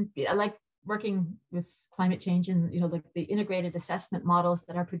important. I like working with climate change and like the integrated assessment models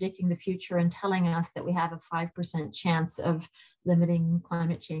that are predicting the future and telling us that we have a 5% chance of limiting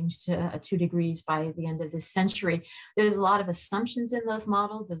climate change to 2 degrees by the end of this century. There's a lot of assumptions in those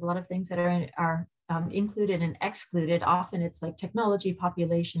models. There's a lot of things that are included and excluded. Often it's like technology,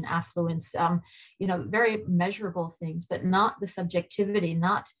 population, affluence, very measurable things, but not the subjectivity,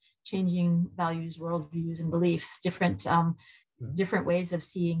 not changing values, worldviews, and beliefs, different ways of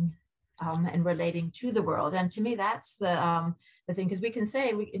seeing and relating to the world. And to me, that's the thing, because we can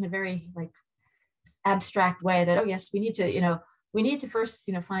say in a very abstract way that, oh yes, we need to first,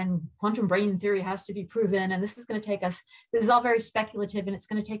 find quantum brain theory has to be proven. And this is going to take us, this is all very speculative, and it's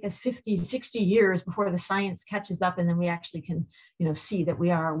going to take us 50, 60 years before the science catches up. And then we actually can, see that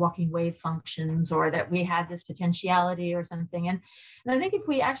we are walking wave functions, or that we had this potentiality or something. And I think if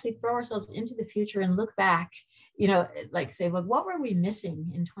we actually throw ourselves into the future and look back, say, well, what were we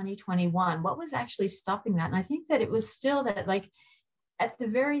missing in 2021? What was actually stopping that? And I think that it was still that, at the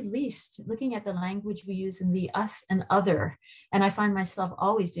very least, looking at the language we use in the us and other. And I find myself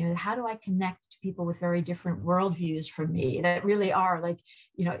always doing it. How do I connect to people with very different worldviews from me that really are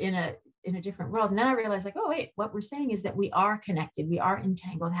in a different world? And then I realized oh wait, what we're saying is that we are connected, we are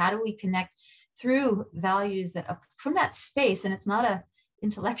entangled. How do we connect through values that from that space? And it's not a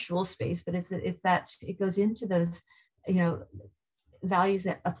intellectual space, but it's that it goes into those, values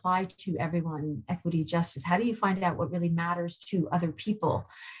that apply to everyone, equity, justice. How do you find out what really matters to other people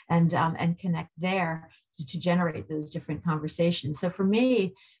and connect there to generate those different conversations? So for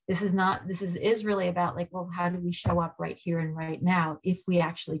me, this is really about well, how do we show up right here and right now if we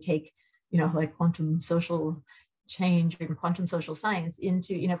actually take, quantum social change and quantum social science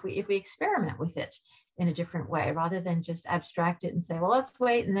into, if we experiment with it in a different way, rather than just abstract it and say, well, let's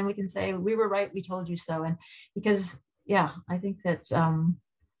wait. And then we can say, we were right, we told you so. And because I think that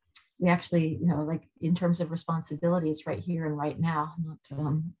we actually, in terms of responsibility, it's right here and right now,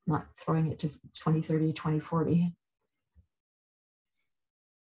 not throwing it to 2030, 2040.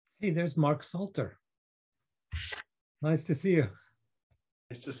 Hey, there's Mark Salter. Nice to see you.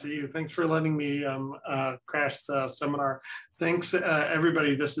 Nice to see you. Thanks for letting me crash the seminar. Thanks,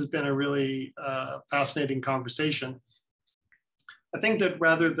 everybody. This has been a really fascinating conversation. I think that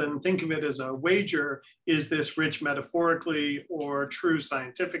rather than think of it as a wager, is this rich metaphorically or true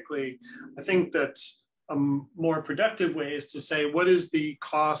scientifically? I think that a more productive way is to say, what is the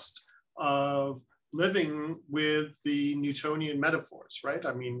cost of living with the Newtonian metaphors, right?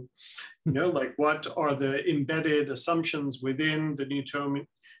 I mean, what are the embedded assumptions within the Newtonian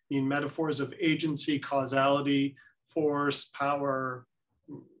metaphors of agency, causality, force, power,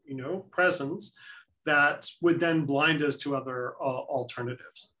 presence, that would then blind us to other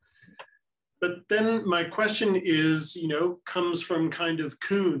alternatives. But then my question is, comes from kind of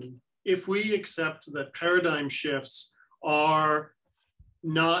Kuhn. If we accept that paradigm shifts are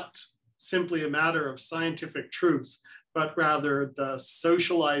not simply a matter of scientific truth, but rather the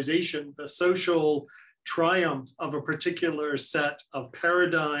socialization, the social triumph of a particular set of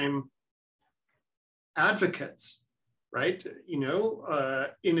paradigm advocates, right?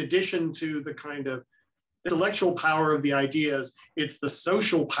 In addition to the kind of intellectual power of the ideas, it's the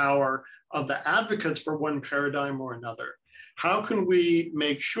social power of the advocates for one paradigm or another. How can we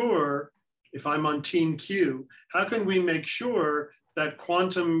make sure, if I'm on Team Q, how can we make sure that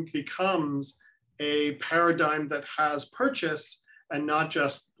quantum becomes a paradigm that has purchase and not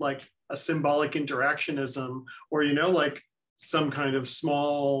just like a symbolic interactionism or, you know, like some kind of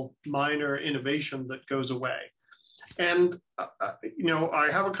small minor innovation that goes away? And, you know,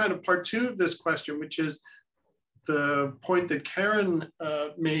 I have a kind of part two of this question, which is the point that Karen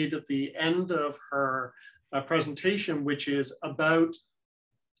made at the end of her presentation, which is about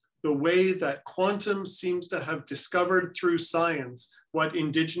the way that quantum seems to have discovered through science what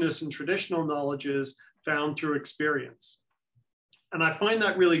indigenous and traditional knowledge is found through experience. And I find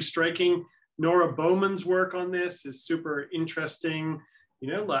that really striking. Nora Bowman's work on this is super interesting.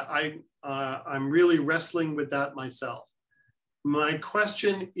 You know, I'm really wrestling with that myself. My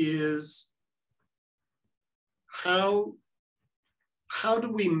question is, how do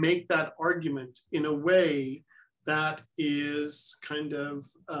we make that argument in a way that is kind of,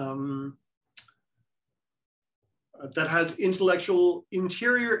 that has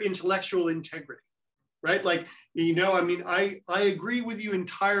interior intellectual integrity, right? Like, you know, I mean, I agree with you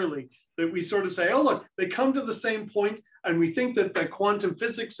entirely that we sort of say, oh, look, they come to the same point, and we think that the quantum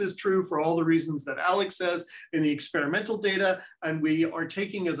physics is true for all the reasons that Alex says in the experimental data, and we are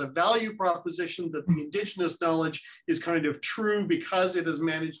taking as a value proposition that the indigenous knowledge is kind of true because it has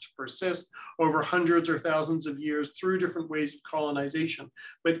managed to persist over hundreds or thousands of years through different ways of colonization.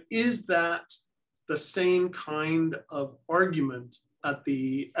 But is that the same kind of argument at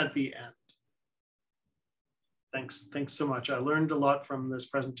the end? Thanks so much. I learned a lot from this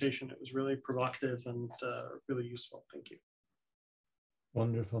presentation. It was really provocative and really useful. Thank you.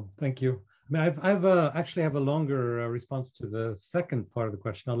 Wonderful, thank you. I mean, I've actually have a longer response to the second part of the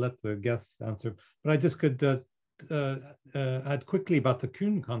question. I'll let the guests answer, but I just could add quickly about the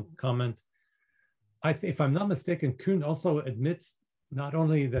Kuhn comment. If I'm not mistaken, Kuhn also admits not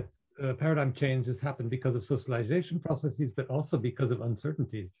only that paradigm changes happen because of socialization processes, but also because of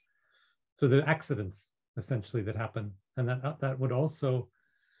uncertainty. So the accidents essentially that happen, and that would also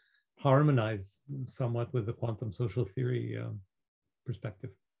harmonize somewhat with the quantum social theory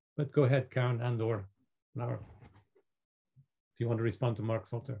perspective. But go ahead, Karen and/or Laura, if you want to respond to Mark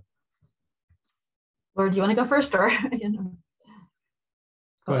Salter. Or do you want to go first, or you know?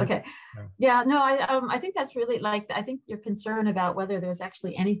 Oh, okay. Yeah, no, I think that's really, like, I think your concern about whether there's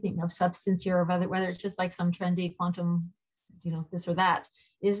actually anything of substance here, or whether it's just like some trendy quantum, you know, this or that,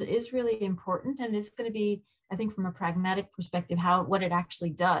 is really important. And it's going to be, I think, from a pragmatic perspective, what it actually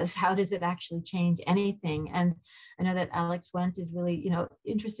does. How does it actually change anything? And I know that Alex Wendt is really, you know,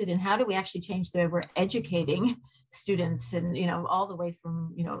 interested in how do we actually change the way we're educating students, and, you know, all the way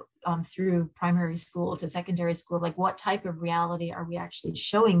from, you know, through primary school to secondary school, like what type of reality are we actually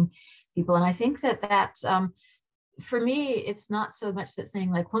showing people? And I think that for me, it's not so much that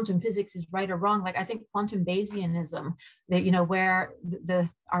saying like quantum physics is right or wrong. Like, I think quantum Bayesianism, that, you know, where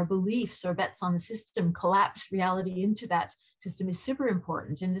our beliefs or bets on the system collapse reality into that system, is super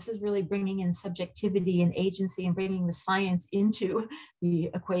important. And this is really bringing in subjectivity and agency and bringing the science into the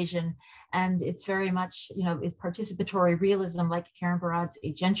equation. And it's very much, you know, it's participatory realism, like Karen Barad's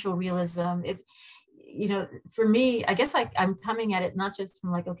agential realism. You know, for me, I guess I'm coming at it not just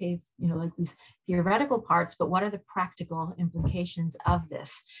from like, okay, you know, like these theoretical parts, but what are the practical implications of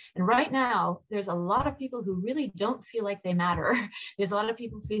this? And right now, there's a lot of people who really don't feel like they matter. There's a lot of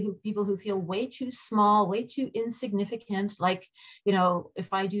people who feel way too small, way too insignificant. Like, you know,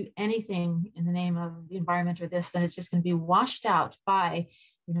 if I do anything in the name of the environment or this, then it's just going to be washed out by,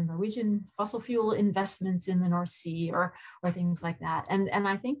 you know, Norwegian fossil fuel investments in the North Sea or things like that. And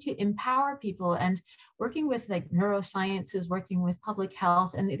I think to empower people and working with like neurosciences, working with public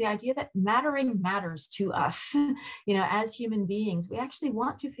health, and the idea that mattering matters to us, you know, as human beings, we actually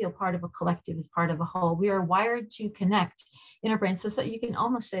want to feel part of a collective, as part of a whole. We are wired to connect in our brains. So you can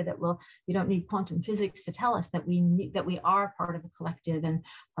almost say that, well, you don't need quantum physics to tell us that we are part of a collective and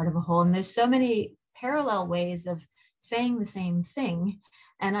part of a whole. And there's so many parallel ways of saying the same thing.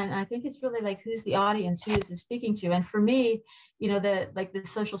 And I think it's really like, who's the audience, who is this speaking to? And for me, you know, the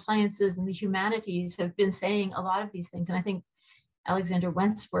social sciences and the humanities have been saying a lot of these things. And I think Alexander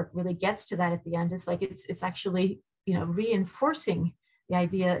Wendt's work really gets to that at the end. It's like, it's actually, you know, reinforcing the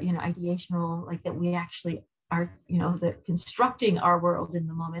idea, you know, ideational, like that we actually are, you know, constructing our world in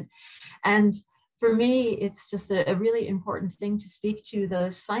the moment. And for me, it's just a really important thing to speak to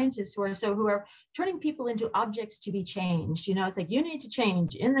those scientists who are turning people into objects to be changed. You know, it's like, you need to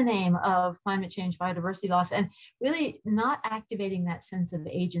change in the name of climate change, biodiversity loss, and really not activating that sense of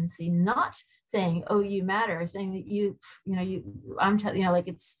agency, not saying, oh, you matter, saying that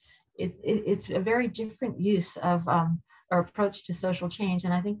it's a very different use of or approach to social change.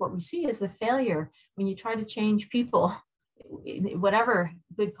 And I think what we see is the failure when you try to change people. Whatever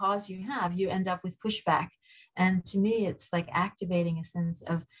good cause you have, you end up with pushback. And to me, it's like activating a sense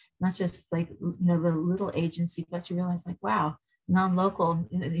of not just like, you know, the little agency, but you realize like, wow, non-local,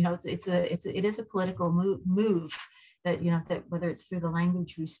 you know, it is a political move that, you know, that whether it's through the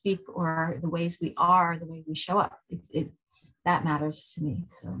language we speak or the ways we are, the way we show up, that matters to me.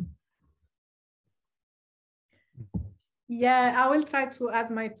 So. Yeah, I will try to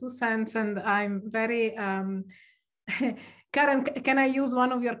add my 2 cents, and I'm very, Karen, can I use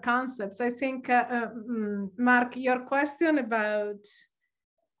one of your concepts? I think, Mark, your question about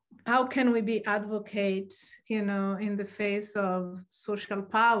how can we be advocates, you know, in the face of social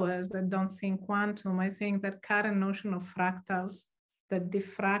powers that don't think quantum, I think that current notion of fractals that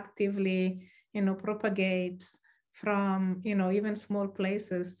diffractively, you know, propagates from, you know, even small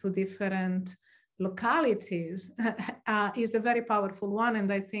places to different localities is a very powerful one,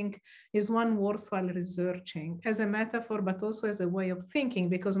 and I think is one worthwhile researching as a metaphor, but also as a way of thinking,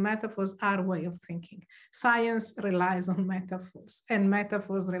 because metaphors are a way of thinking. Science relies on metaphors, and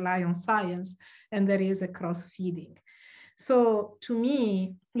metaphors rely on science, and there is a cross-feeding. So to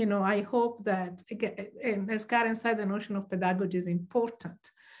me, you know, I hope that, again, as Karen said, the notion of pedagogy is important.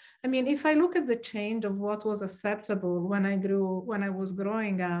 I mean, if I look at the change of what was acceptable when I was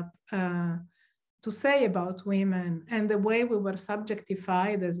growing up, to say about women, and the way we were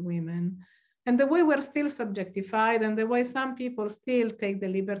subjectified as women, and the way we're still subjectified, and the way some people still take the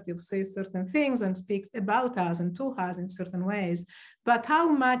liberty of say certain things and speak about us and to us in certain ways. But how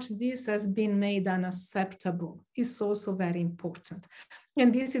much this has been made unacceptable is also very important.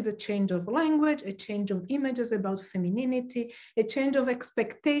 And this is a change of language, a change of images about femininity, a change of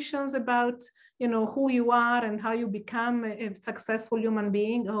expectations about, you know, who you are and how you become a successful human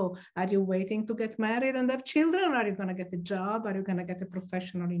being. Oh, are you waiting to get married and have children? Are you going to get a job? Are you going to get a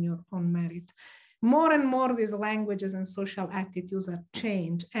professional in your own merit? More and more, these languages and social attitudes are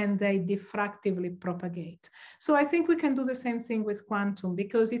changed, and they diffractively propagate. So I think we can do the same thing with quantum,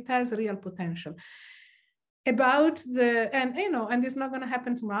 because it has real potential. About the, and you know, and it's not going to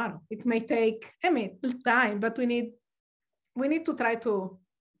happen tomorrow. It may take, I mean, time, but we need to try to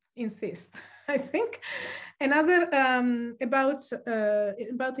insist. I think another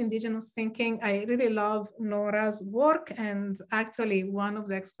about indigenous thinking, I really love Nora's work, and actually one of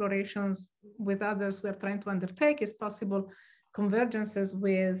the explorations with others we're trying to undertake is possible convergences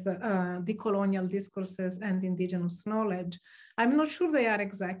with decolonial discourses and indigenous knowledge. I'm not sure they are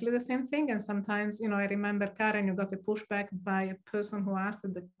exactly the same thing. And sometimes, you know, I remember, Karen, you got a pushback by a person who asked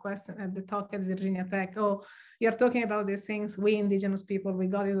the question at the talk at Virginia Tech, oh, you're talking about these things, we indigenous people, we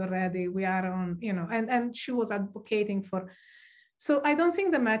got it already, we are on, you know, and she was advocating for. So I don't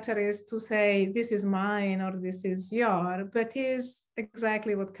think the matter is to say this is mine or this is your, but is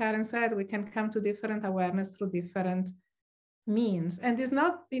exactly what Karen said, we can come to different awareness through different means. And it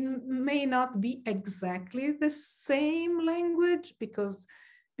may not be exactly the same language because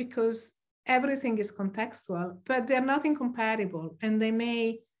everything is contextual, but they're not incompatible, and they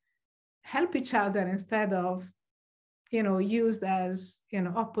may help each other instead of, you know, used as, you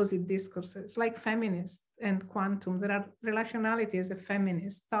know, opposite discourses, like feminist and quantum. There are relationality as a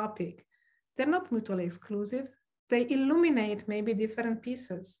feminist topic. They're not mutually exclusive. They illuminate maybe different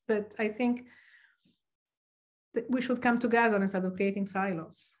pieces, but I think that we should come together instead of creating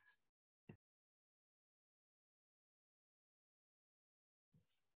silos.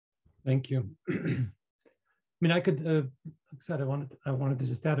 Thank you. I mean, I could, like I said, I wanted to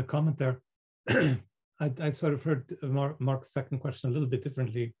just add a comment there. I sort of heard Mark's second question a little bit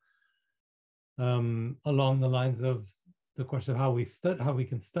differently, along the lines of the question of how we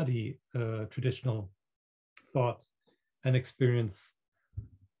can study traditional thought and experience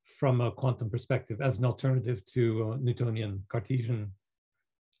from a quantum perspective as an alternative to Newtonian Cartesian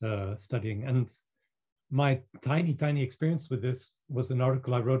studying. And my tiny experience with this was an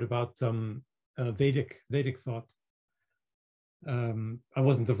article I wrote about Vedic thought. I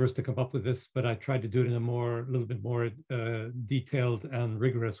wasn't the first to come up with this, but I tried to do it in a little bit more detailed and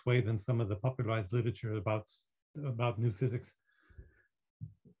rigorous way than some of the popularized literature about new physics.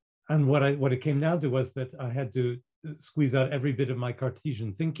 And what it came down to was that I had to squeeze out every bit of my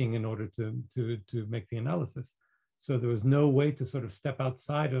Cartesian thinking in order to make the analysis. So there was no way to sort of step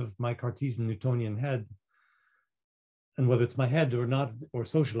outside of my Cartesian Newtonian head. And whether it's my head or not, or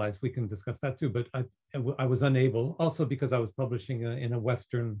socialized, we can discuss that too. But I was unable, also because I was publishing in a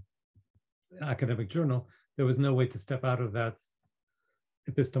Western academic journal, there was no way to step out of that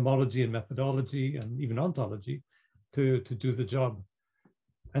epistemology and methodology and even ontology to do the job.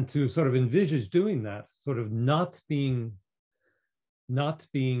 And to sort of envisage doing that, sort of not being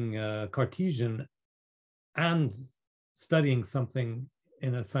Cartesian and studying something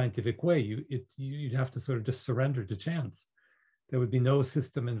in a scientific way, you'd have to sort of just surrender to chance. There would be no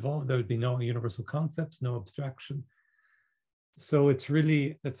system involved. There would be no universal concepts, no abstraction. So it's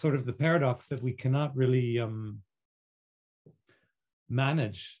sort of the paradox that we cannot really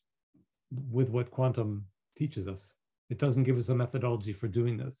manage with what quantum teaches us. It doesn't give us a methodology for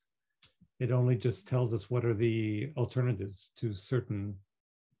doing this. It only just tells us what are the alternatives to certain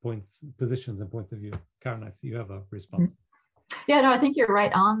positions and points of view. Karen, I see you have a response. Yeah, no, I think you're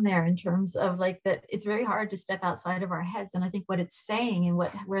right on there in terms of like that it's very hard to step outside of our heads. And I think what it's saying and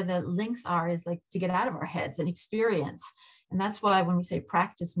where the links are is like to get out of our heads and experience. And that's why when we say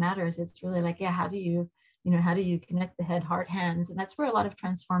practice matters, it's really like, yeah, how do you connect the head, heart, hands? And that's where a lot of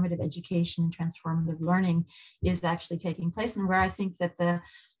transformative education and transformative learning is actually taking place, and where I think that the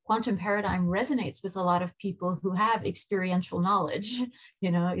quantum paradigm resonates with a lot of people who have experiential knowledge.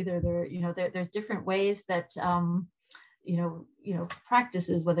 There's different ways that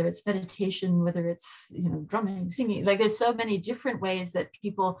practices, whether it's meditation, whether it's drumming, singing, like there's so many different ways that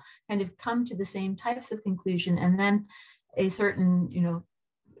people kind of come to the same types of conclusion, and then a certain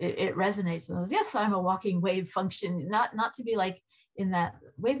it resonates. And yes, I'm a walking wave function, not to be like in that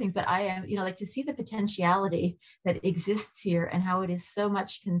wave thing, but I am, like to see the potentiality that exists here and how it is so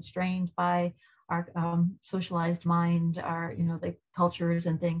much constrained by our socialized mind, our, like cultures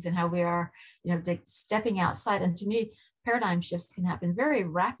and things, and how we are, like stepping outside. And to me, paradigm shifts can happen very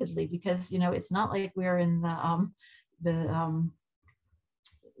rapidly because, it's not like we're in the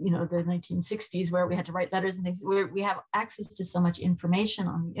 1960s where we had to write letters and things, where we have access to so much information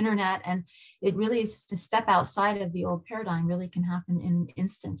on the internet. And it really is to step outside of the old paradigm really can happen in an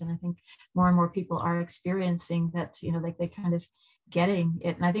instant. And I think more and more people are experiencing that, like they kind of getting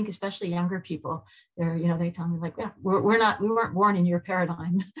it. And I think especially younger people, they tell me like, yeah, we weren't born in your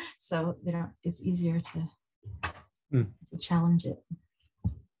paradigm. So, it's easier to challenge it.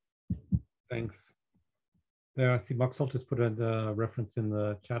 Thanks. There, I see Mark Salters put a reference in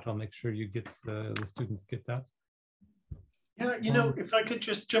the chat. I'll make sure you get the students get that. Yeah, if I could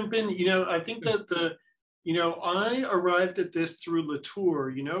just jump in, I think that I arrived at this through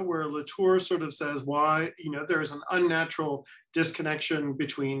Latour, where Latour sort of says why, there is an unnatural disconnection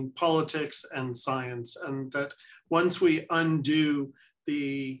between politics and science, and that once we undo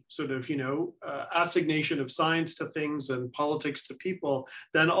the sort of, assignation of science to things and politics to people,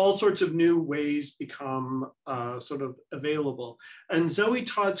 then all sorts of new ways become sort of available. And Zoe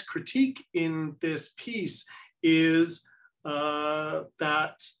Todd's critique in this piece is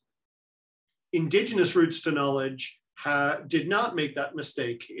that indigenous roots to knowledge did not make that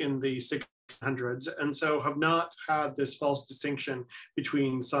mistake in the 1600s, and so have not had this false distinction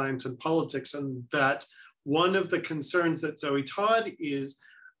between science and politics, and that one of the concerns that Zoe Todd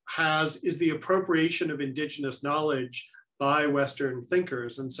has is the appropriation of indigenous knowledge by Western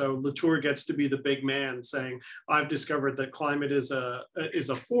thinkers. And so Latour gets to be the big man saying, I've discovered that climate is a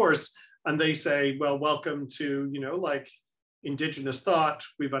force. And they say, well, welcome to, like indigenous thought.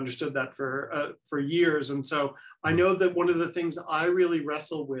 We've understood that for years. And so I know that one of the things I really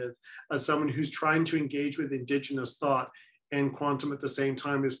wrestle with as someone who's trying to engage with indigenous thought and quantum at the same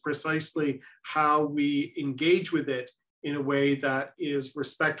time is precisely how we engage with it in a way that is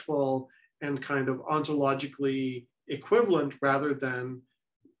respectful and kind of ontologically equivalent rather than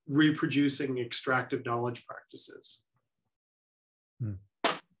reproducing extractive knowledge practices.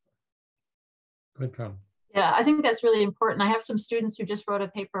 Good problem. Yeah, I think that's really important. I have some students who just wrote a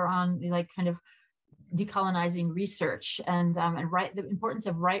paper on like kind of decolonizing research and the importance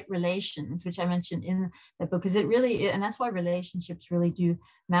of right relations, which I mentioned in the book, because it really, and that's why relationships really do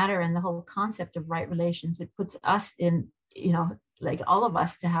matter. And the whole concept of right relations, it puts us in, like all of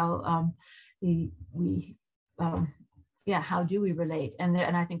us to how how do we relate? And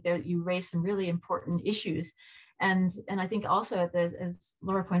I think there you raise some really important issues. And I think also, as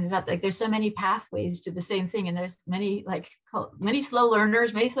Laura pointed out, like there's so many pathways to the same thing, and there's many slow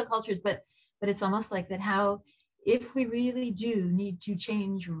learners, many slow cultures, but it's almost like that how if we really do need to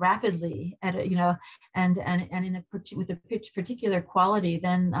change rapidly at and with a particular quality,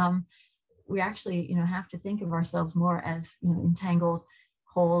 then we actually have to think of ourselves more as entangled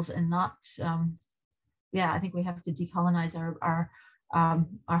wholes and not I think we have to decolonize our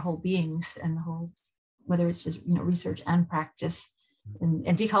whole beings and the whole, whether it's just research and practice, and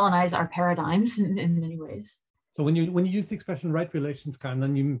decolonize our paradigms in many ways. So when you use the expression right relations, Karen,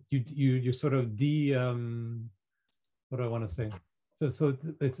 then you sort of what do I want to say? So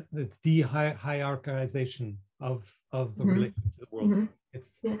it's de-hierarchization of the relation to the world.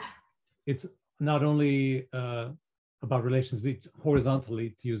 It's not only about relations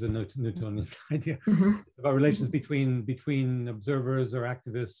horizontally, to use a Newtonian idea, about relations between observers or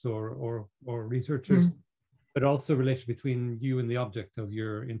activists or researchers, but also relation between you and the object of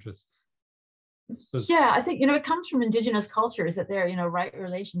your interests. So, I think it comes from indigenous cultures that they're right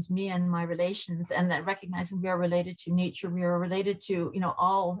relations, me and my relations, and that recognizing we are related to nature, we are related to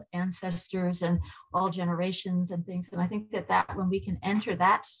all ancestors and all generations and things. And I think that when we can enter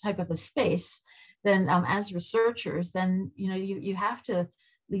that type of a space, then as researchers, then you have to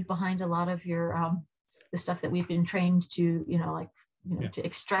leave behind a lot of your the stuff that we've been trained to to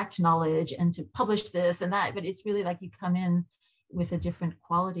extract knowledge and to publish this and that. But it's really like you come in with a different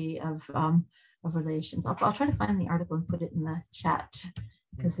quality of relations. I'll try to find the article and put it in the chat,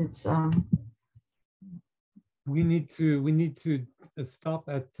 because it's we need to stop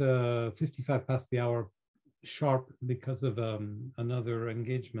at 55 past the hour sharp because of another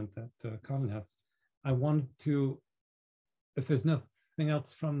engagement that Karen has. I want to, if there's nothing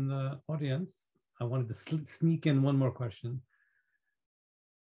else from the audience, I wanted to sneak in one more question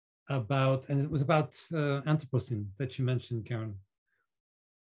about, and it was about Anthropocene that you mentioned, Karen.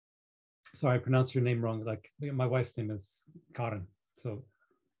 Sorry, I pronounced your name wrong. Like, my wife's name is Karen, so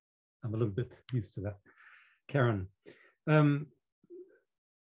I'm a little bit used to that. Karen,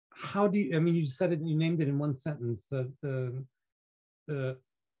 how do you, you said it, you named it in one sentence,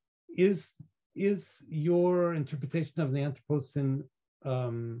 is your interpretation of the Anthropocene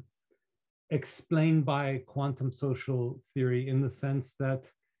explained by quantum social theory, in the sense that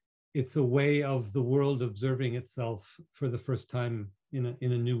it's a way of the world observing itself for the first time in a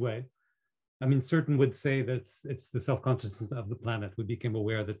new way? Certain would say that it's the self-consciousness of the planet. We became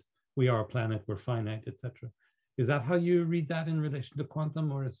aware that we are a planet, we're finite, etc. Is that how you read that in relation to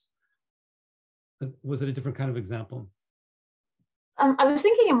quantum, or was it a different kind of example? I was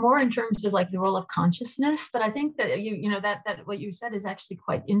thinking more in terms of like the role of consciousness, but I think that that what you said is actually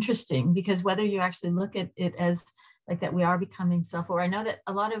quite interesting, because whether you actually look at it as like that we are becoming self-aware. I know that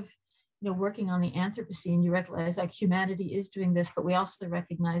a lot of working on the Anthropocene, you recognize like humanity is doing this, but we also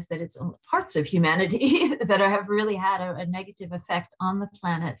recognize that it's parts of humanity that have really had a negative effect on the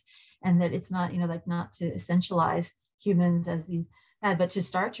planet, and that it's not, not to essentialize humans as these, but to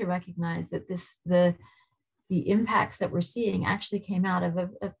start to recognize that the impacts that we're seeing actually came out of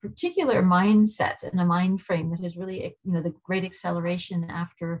a particular mindset and a mind frame that has really, the great acceleration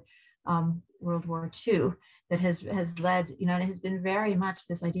after World War II that has led, it has been very much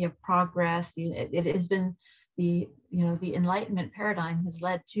this idea of progress. It has been the Enlightenment paradigm has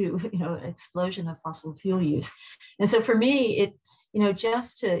led to, explosion of fossil fuel use. And so for me, it,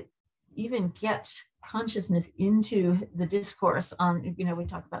 just to even get consciousness into the discourse on, we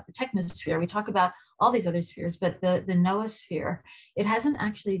talk about the technosphere, we talk about all these other spheres, but the noosphere, it hasn't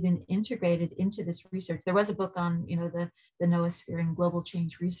actually been integrated into this research. There was a book on, the noosphere and global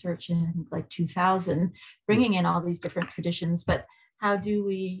change research in, I think, like 2000, bringing in all these different traditions, but how do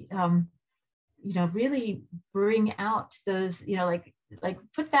we, really bring out those, like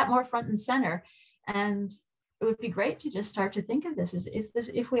put that more front and center? And it would be great to just start to think of this as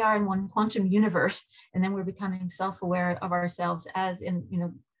if we are in one quantum universe, and then we're becoming self-aware of ourselves, as in,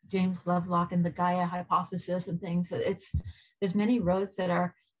 James Lovelock and the Gaia hypothesis and things. There's many roads that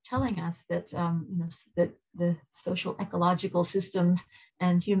are telling us that, that the social ecological systems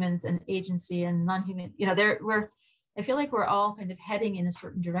and humans and agency and non-human, I feel like we're all kind of heading in a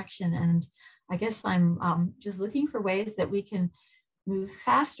certain direction. And I guess I'm just looking for ways that we can move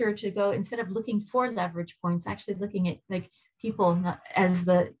faster to go, instead of looking for leverage points, actually looking at like people as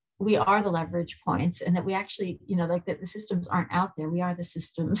we are the leverage points, and that we actually, that the systems aren't out there. We are the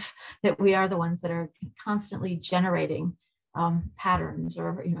systems, that we are the ones that are constantly generating patterns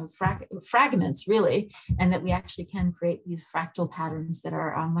or, fragments really, and that we actually can create these fractal patterns that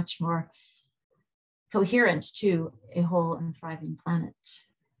are much more coherent to a whole and thriving planet.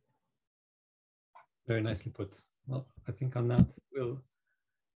 Very nicely put. Well, I think on that, we'll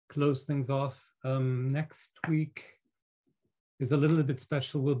close things off. Next week is a little bit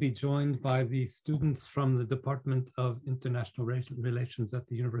special. We'll be joined by the students from the Department of International Relations at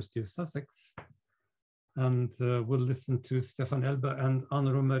the University of Sussex. And we'll listen to Stefan Elbe and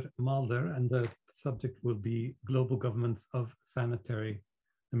Anne-Romer Malder, and the subject will be global governments of sanitary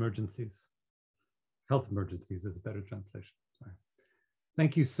emergencies. health emergencies is a better translation. Sorry.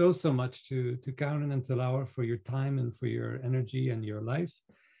 Thank you so much to Karen and to Laura for your time and for your energy and your life.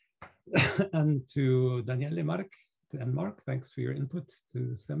 And to Danielle and Mark, thanks for your input to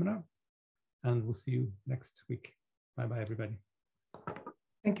the seminar. And we'll see you next week. Bye-bye, everybody.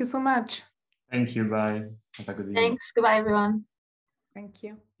 Thank you so much. Thank you. Bye. Have a good evening. Thanks. Goodbye, everyone. Thank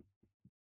you.